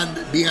being behind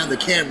the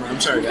camera. I'm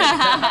sorry, guys. But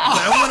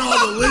I want all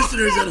the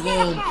listeners at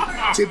home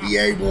to be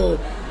able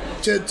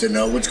to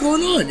know what's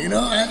going on.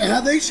 How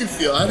they should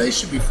feel, how they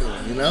should be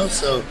feeling.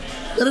 So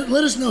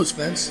let us know,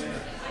 Spence.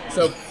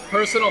 So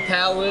personal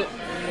palate,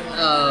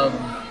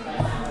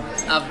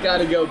 I've got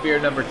to go beer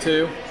number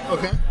 2.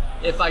 Okay.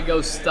 If I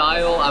go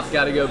style, I've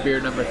got to go beer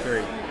number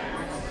 3.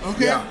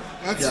 Okay. Yeah.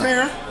 That's Yeah.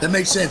 fair. That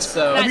makes sense.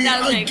 So- I mean,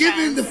 That does make given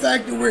sense. the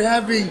fact that we're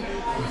having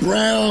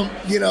brown,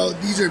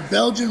 these are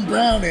Belgian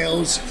Brown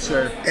Ales.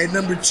 Sure. And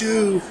number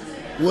 2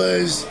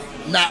 was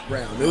not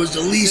brown. It was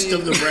the least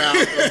of the brown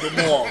of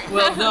them all.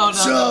 Well, no.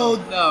 So,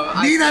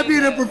 I me not see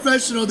being a that.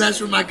 professional, that's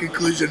where my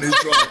conclusion is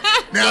drawn.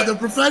 Now, the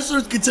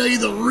professionals can tell you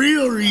the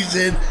real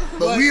reason,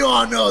 but we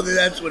all know that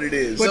that's what it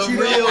is. But The you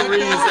know real what?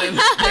 reason.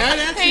 That He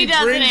actually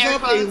does brings an air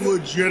up a quotes.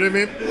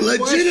 legitimate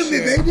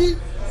Legitimate, question. baby.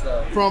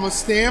 From a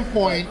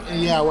standpoint,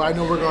 and yeah, well, I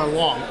know we're going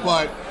long,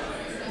 but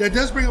that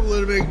does bring up a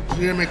little bit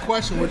legitimate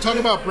question. We're talking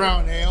about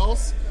brown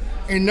ales,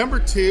 and number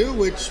 2,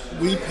 which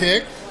we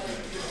picked,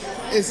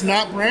 is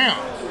not brown.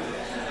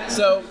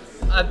 So,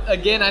 I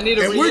need to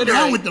And we're reiterate.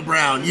 done with the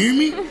brown. You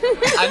hear me?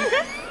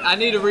 I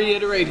need to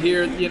reiterate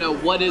here,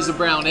 what is a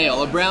brown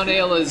ale? A brown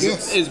ale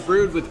is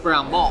brewed with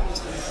brown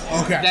malt.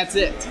 Okay. That's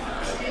it.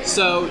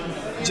 So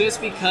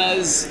just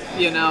because,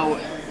 it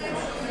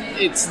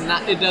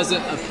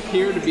doesn't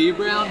appear to be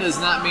brown does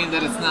not mean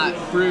that it's not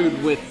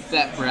brewed with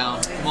that brown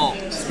malt.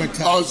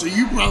 Spectacular. Oh, so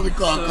you probably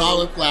call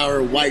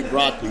cauliflower white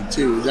broccoli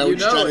too. Is that what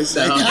you're trying to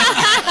say? All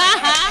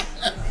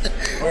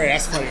right,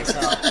 that's funny as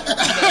hell.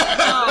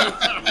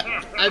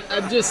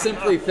 I just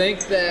simply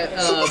think that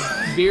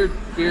beer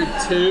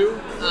 2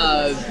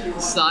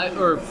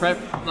 style or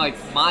prep like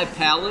my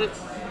palate.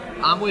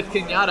 I'm with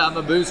Kenyatta. I'm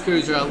a booze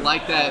cruiser. I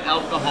like that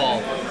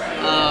alcohol.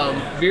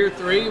 Beer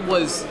 3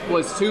 was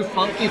too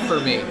funky for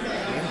me.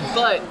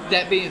 But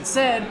that being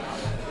said,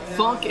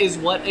 funk is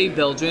what a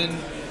Belgian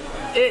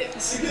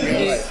is.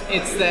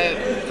 It's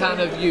that kind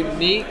of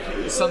unique,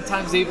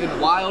 sometimes even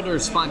wild or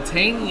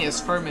spontaneous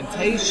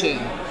fermentation.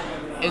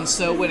 And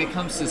so when it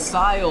comes to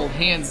style,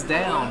 hands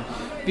down,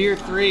 Beer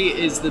 3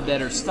 is the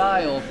better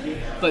style.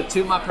 But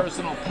to my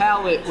personal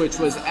palate, which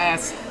was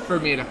asked for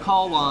me to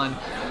call on,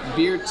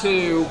 Beer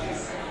 2,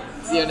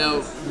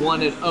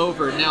 won it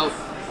over. Now,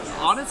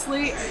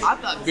 honestly, I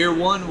thought Beer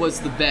 1 was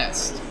the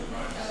best.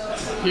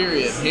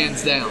 Period,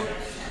 hands down.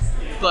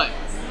 But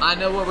I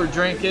know what we're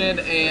drinking,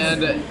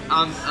 and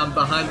I'm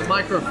behind the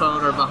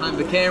microphone or behind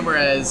the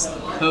camera, as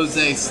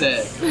Jose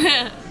said.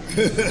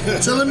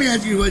 So let me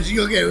ask you,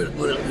 okay,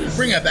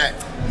 bring that back.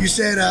 You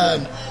said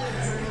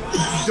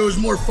there was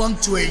more funk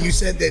to it, and you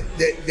said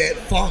that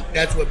funk,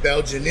 that's what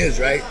Belgian is,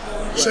 right?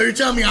 So you're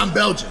telling me I'm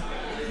Belgian.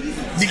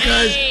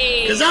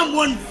 Because I'm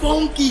one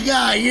funky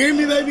guy. You hear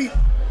me, baby?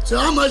 So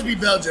I must be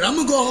Belgian. I'm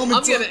gonna go home and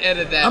I'm gonna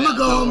edit that. I'm gonna out,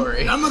 go don't home.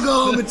 worry. I'm gonna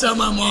go home and tell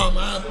my mom.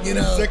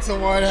 6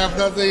 of one, half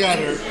dozen the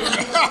other.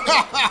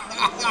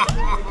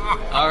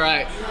 All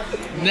right.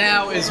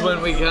 Now is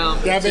when we come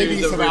That may to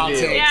be the some review.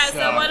 outtakes. Yeah,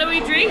 so what are we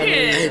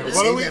drinking?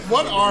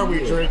 What are we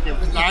drinking?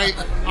 I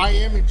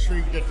am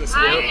intrigued at this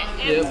I point.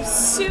 am Yep.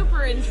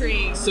 super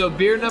intrigued. So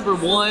beer number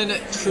 1,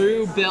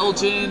 True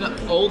Belgian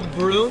Old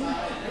Brun,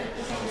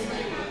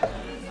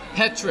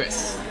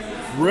 Petrus,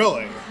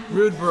 Really?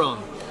 Rude Brun.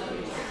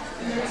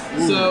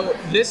 So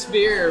this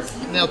beer,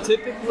 now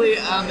typically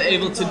I'm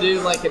able to do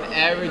like an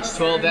average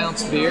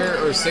 12-ounce beer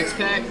or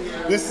 6-pack.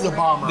 This is a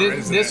bomber,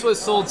 This was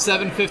sold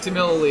 750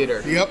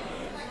 milliliter. Yep.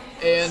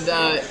 And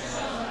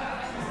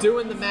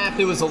doing the math,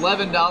 it was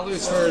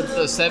 $11 for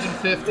the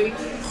 750.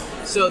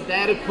 So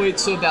that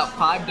equates to about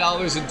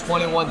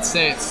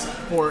 $5.21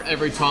 for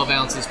every 12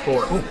 ounces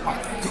poured. Oh my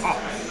God.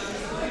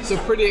 So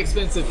pretty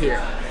expensive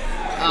here.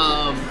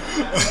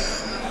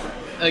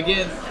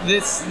 Again,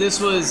 this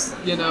was,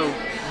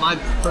 my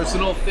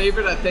personal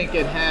favorite. I think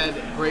it had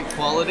great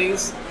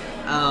qualities,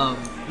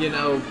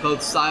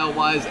 both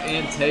style-wise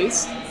and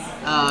taste.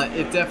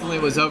 It definitely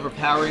was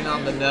overpowering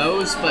on the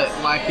nose, but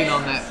lacking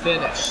on that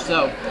finish.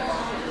 So,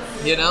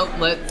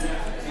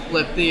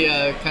 let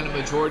the kind of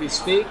majority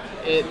speak.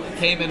 It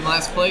came in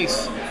last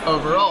place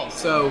overall.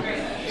 So,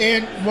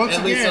 And once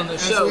at least again, on the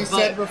as show, we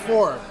said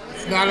before,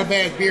 it's not a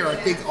bad beer. I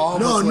think all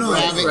of us would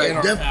have it in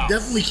our house.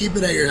 Definitely keep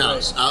it at your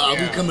house. I'll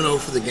be coming over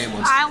for the game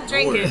on I'll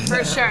drink it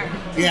for sure.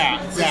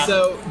 Yeah, exactly.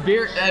 So,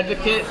 Beer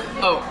Advocate.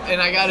 Oh,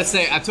 and I gotta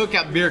say, I took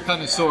out Beer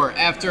Connoisseur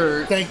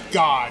after Thank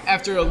God.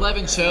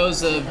 11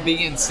 shows of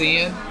being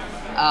seen.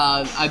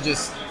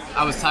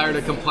 I was tired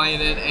of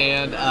complaining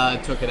and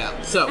took it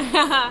out. So,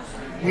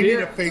 We need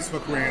a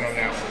Facebook rant on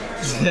that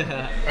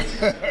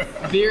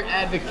one. Beer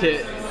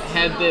Advocate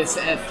had this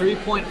at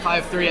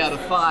 3.53 out of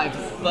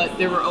 5, but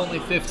there were only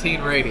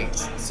 15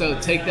 ratings. So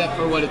take that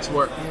for what it's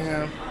worth.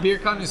 Yeah. Beer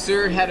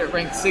Connoisseur had it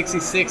ranked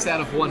 66 out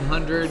of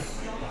 100,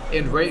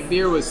 and Rate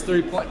Beer was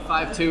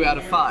 3.52 out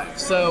of 5.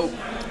 So,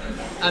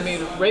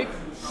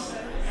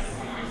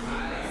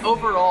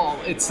 overall,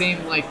 it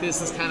seemed like this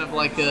is kind of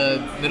like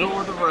a middle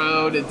of the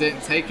road. It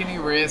didn't take any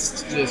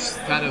risks, just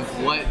kind of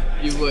what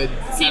you would.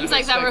 Seems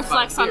like that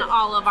reflects on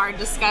all of our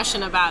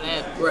discussion about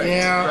it. Right.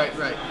 Yeah.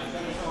 Right.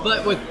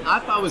 But what I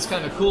thought was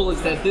kind of cool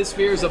is that this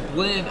beer is a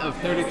blend of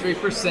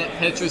 33%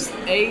 Petrus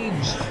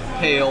aged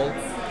pale,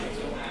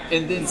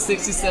 and then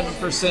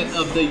 67%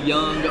 of the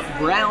young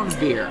brown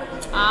beer.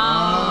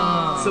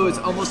 Oh. So it's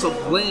almost a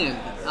blend.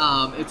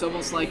 It's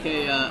almost like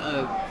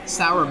a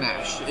sour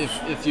mash,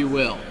 if you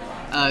will.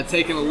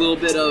 Taking a little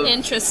bit of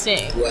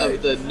Interesting.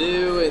 of the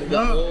new and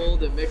the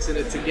old and mixing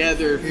it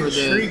together for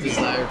the Intriguing.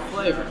 desired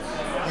flavor.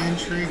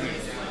 Intriguing.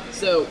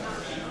 So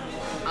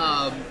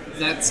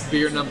that's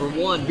beer number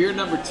 1. Beer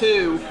number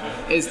 2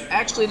 is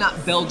actually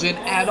not Belgian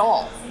at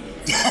all.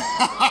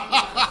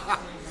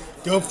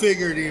 Go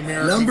figure, the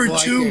American Number flag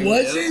 2 game.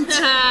 wasn't?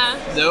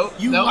 Nope.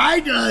 You nope.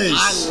 lied to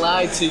us. I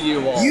lied to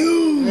you all.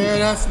 Yeah,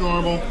 that's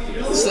normal.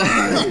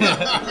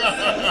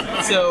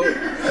 So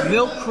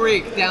Mill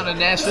Creek down in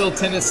Nashville,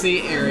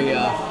 Tennessee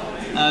area.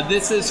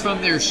 This is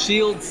from their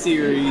Shield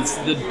series,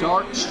 the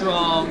Dark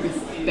Strong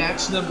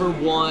Batch number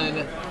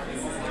 1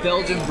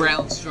 Belgian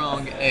Brown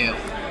Strong Ale.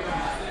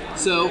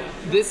 So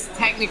this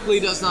technically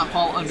does not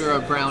fall under a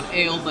brown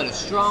ale, but a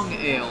strong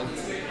ale.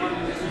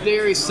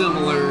 Very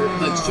similar,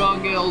 but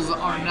strong ales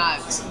are not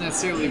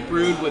necessarily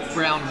brewed with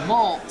brown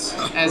malt,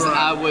 as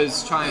I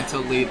was trying to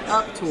lead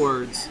up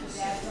towards,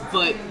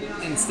 but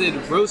instead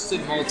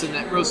roasted malt, and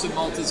that roasted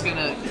malt is going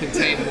to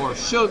contain more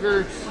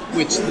sugar,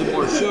 which the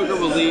more sugar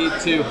will lead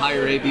to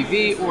higher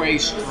ABV or a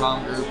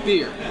stronger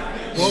beer.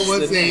 What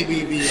was the name.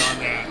 ABV on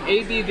that?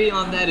 ABV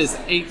on that is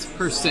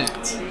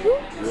 8%.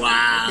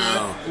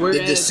 Wow. Whereas-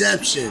 the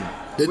deception.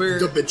 where-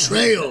 The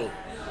betrayal.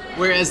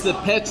 Whereas the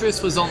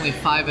Petrus was only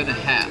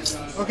 5.5.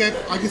 Okay,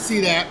 I can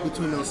see that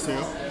between those two.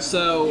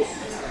 So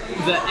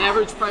the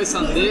average price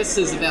on this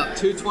is about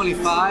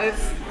 $2.25.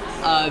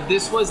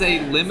 This was a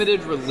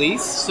limited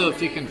release, so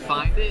if you can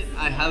find it,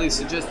 I highly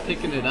suggest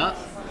picking it up.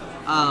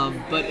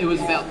 But it was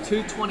about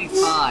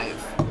 $2.25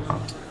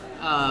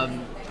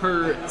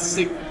 per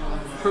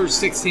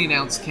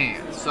 16-ounce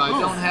can. So I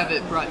don't have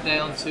it brought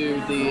down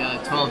to the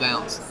 12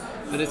 ounce.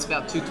 But it's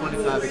about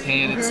 $2.25 a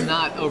can. It's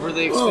not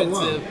overly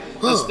expensive,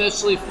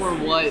 especially for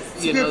what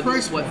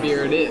what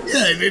beer it is.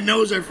 Yeah, and it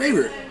knows our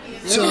favorite.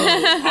 So,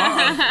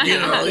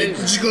 it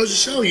just goes to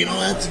show you don't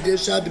have to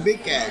dish out the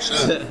big cash.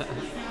 Huh?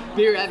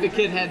 Beer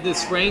Advocate had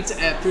this ranked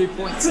at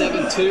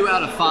 3.72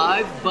 out of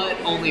 5, but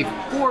only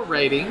 4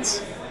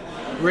 ratings.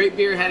 Rate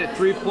Beer had it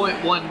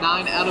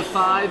 3.19 out of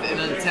 5, and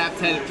Untapped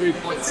had it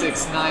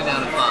 3.69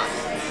 out of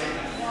 5.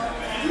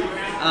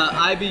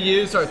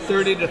 IBUs are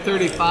 30 to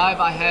 35.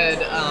 I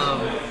had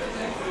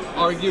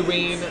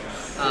arguing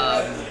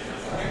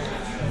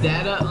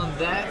data on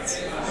that,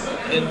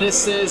 and this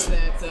says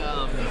that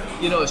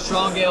a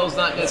strong ale is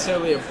not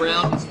necessarily a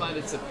brown despite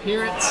its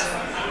appearance,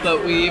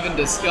 but we even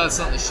discussed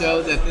on the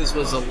show that this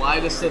was the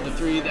lightest of the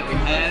 3 that we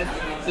had.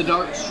 The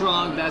Dark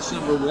Strong batch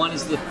number 1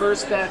 is the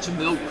first batch of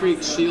Mill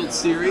Creek Shield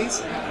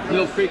Series.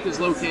 Mill Creek is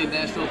located in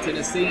Nashville,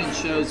 Tennessee, and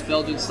shows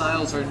Belgian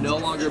styles are no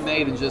longer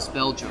made in just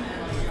Belgium.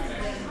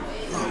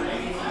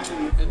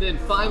 And then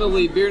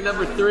finally, beer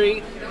number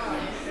 3.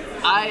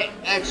 I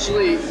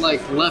actually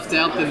left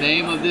out the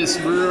name of this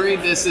brewery.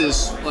 This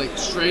is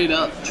straight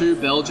up true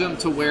Belgium,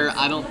 to where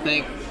I don't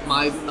think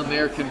my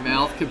American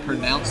mouth could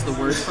pronounce the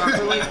words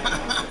properly.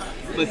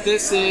 But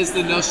this is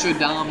the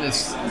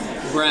Nostradamus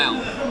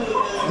Brown.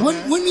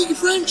 Wasn't you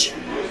French?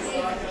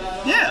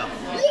 Yeah.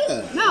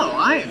 Yeah. No,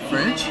 I ain't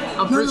French.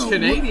 I'm French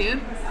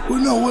Canadian. Well,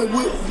 no, what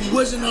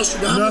wasn't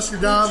Nostradamus?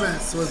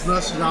 Nostradamus was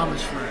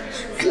Nostradamus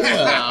French.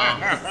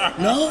 Yeah.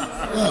 No?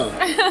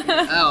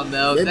 I don't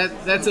know.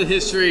 That's a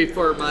history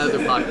for my other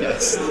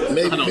podcast.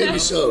 Maybe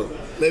so.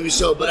 Maybe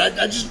so. But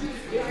I just,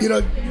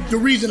 the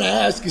reason I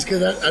ask is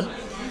because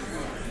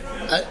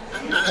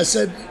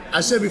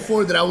I said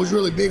before that I was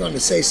really big on the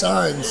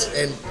saisons,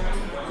 and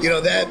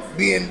that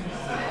being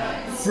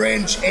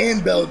French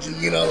and Belgian,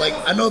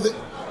 I know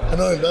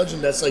in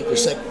Belgium that's like their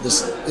second.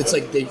 It's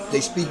like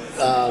they speak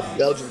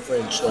Belgian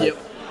French. Yep.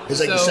 It's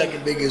the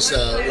second biggest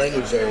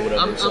language there, or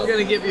whatever. I'm going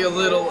to give you a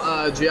little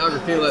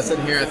geography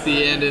lesson here at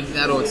the end, and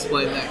that'll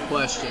explain that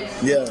question.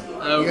 Yeah.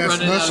 Yes,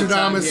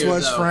 Nostradamus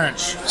was French.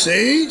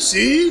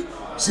 See.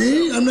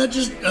 I'm not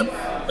just.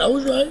 I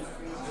was right.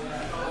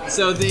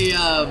 So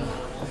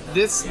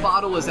this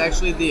bottle was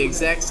actually the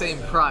exact same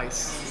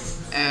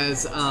price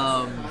as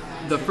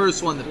the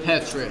first one, the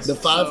Petrus. The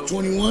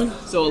 521.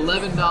 So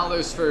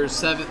 $11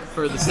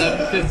 for the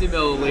 750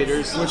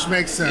 milliliters, which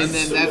makes sense. And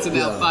then that's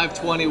about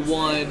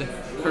 $5.21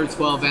 per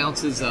 12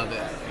 ounces of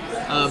it.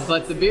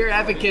 But the Beer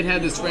Advocate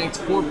had this ranked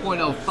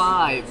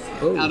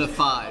 4.05 out of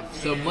 5,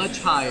 so much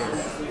higher.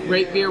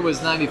 Great Beer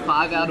was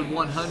 95 out of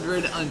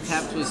 100.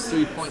 Untapped was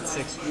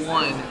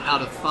 3.61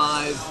 out of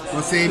 5.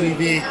 What's the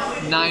ABV?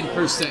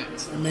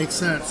 9%. It makes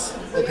sense.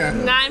 Okay.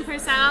 9%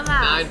 on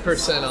that.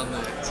 9% on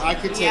that. I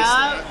could taste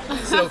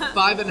it. So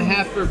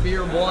 5.5 for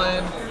Beer 1.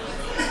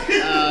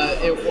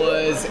 It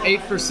was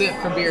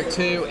 8% for Beer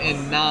 2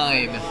 and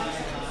 9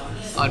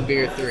 on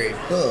Beer 3.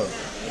 Huh.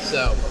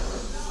 So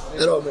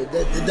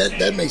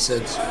that makes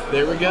sense.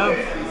 There we go.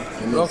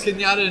 Well,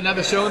 Kenyatta,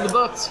 another show in the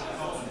books.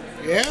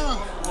 Yeah.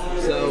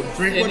 So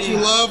drink what you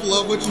love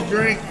what you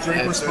drink.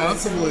 Drink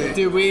responsibly. Right.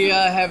 Do we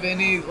have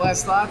any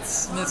last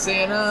thoughts, Miss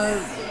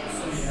Anna,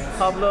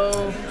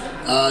 Pablo?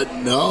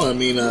 No. I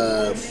mean,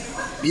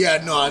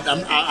 yeah. No,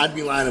 I'd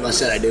be lying if I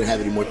said I didn't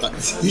have any more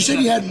thoughts. You said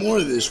you had more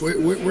of this. Where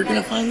can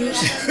I find this?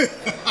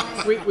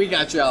 we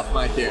got you off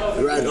mic here.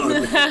 Right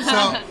on.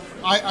 So.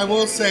 I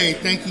will say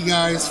thank you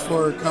guys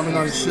for coming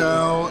on the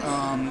show.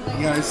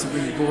 You guys have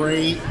been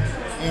great.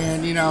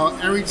 And,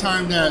 every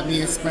time that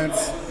me and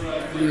Spence,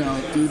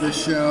 do this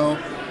show,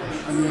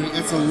 I mean,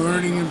 it's a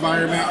learning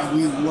environment, and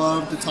we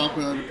love to talk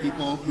with other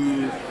people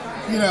who,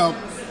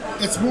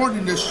 it's more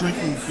than just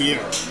drinking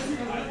beer.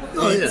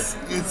 It's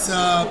it's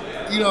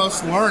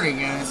learning,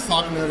 and it's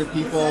talking to other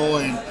people,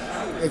 and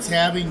it's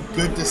having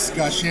good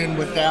discussion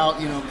without,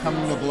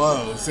 coming to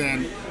blows.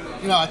 And,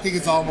 I think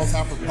it's almost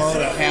apropos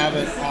to have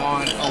it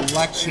on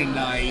election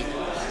night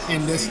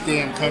in this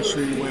damn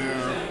country where,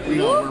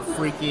 we're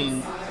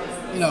freaking,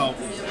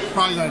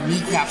 probably going to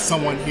kneecap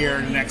someone here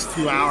in the next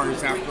 2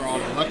 hours after all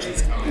the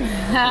elections come.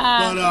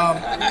 But,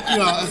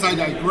 as I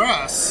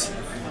digress,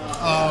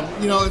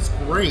 it's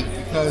great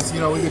because, we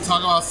can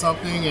talk about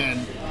something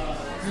and,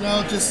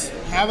 just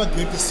have a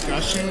good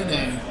discussion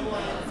and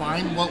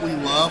find what we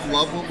love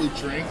what we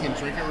drink, and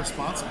drink it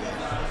responsibly.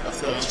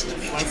 So,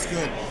 that's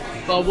good.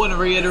 Well, I want to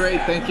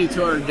reiterate thank you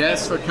to our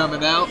guests for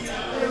coming out.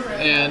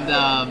 And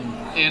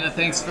Anna,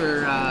 thanks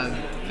for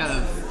kind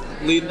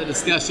of leading the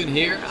discussion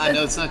here. I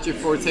know it's not your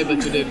forte,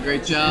 but you did a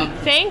great job.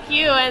 Thank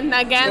you. And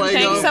again,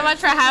 thanks so much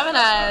for having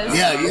us.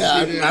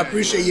 Yeah. I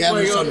appreciate you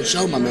having us on the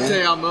show, my man.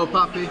 Say mo,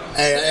 Poppy.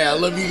 Hey, I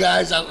love you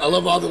guys. I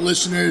love all the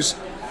listeners.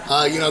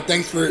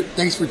 Thanks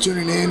for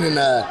tuning in and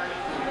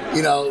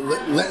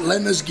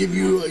letting us give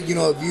you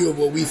a view of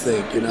what we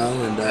think, and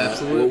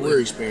what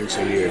we're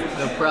experiencing here.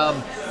 No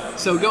problem.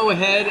 So go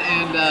ahead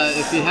and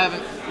if you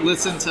haven't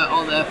listened to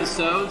all the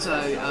episodes,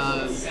 I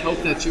hope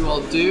that you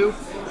all do.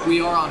 We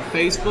are on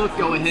Facebook.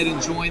 Go ahead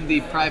and join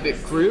the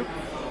private group.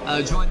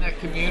 Join that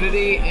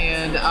community,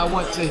 and I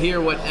want to hear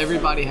what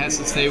everybody has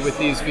to say with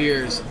these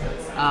beers.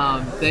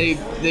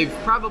 They've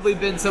probably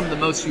been some of the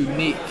most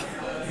unique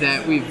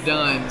that we've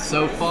done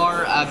so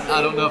far.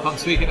 I don't know if I'm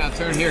speaking out of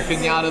turn here,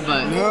 Kenyatta,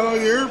 but no,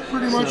 you're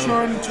pretty much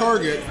on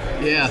target.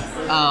 Yeah,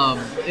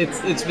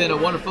 it's been a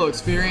wonderful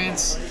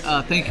experience.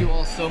 Thank you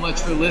all so much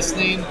for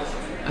listening.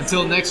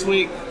 Until next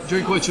week,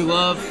 drink what you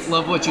love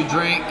what you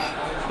drink,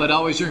 but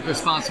always drink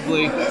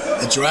responsibly.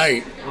 That's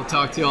right. We'll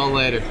talk to you all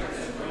later.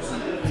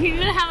 If you're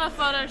gonna have a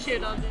photo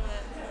shoot, I'll do it.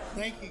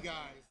 Thank you, guys.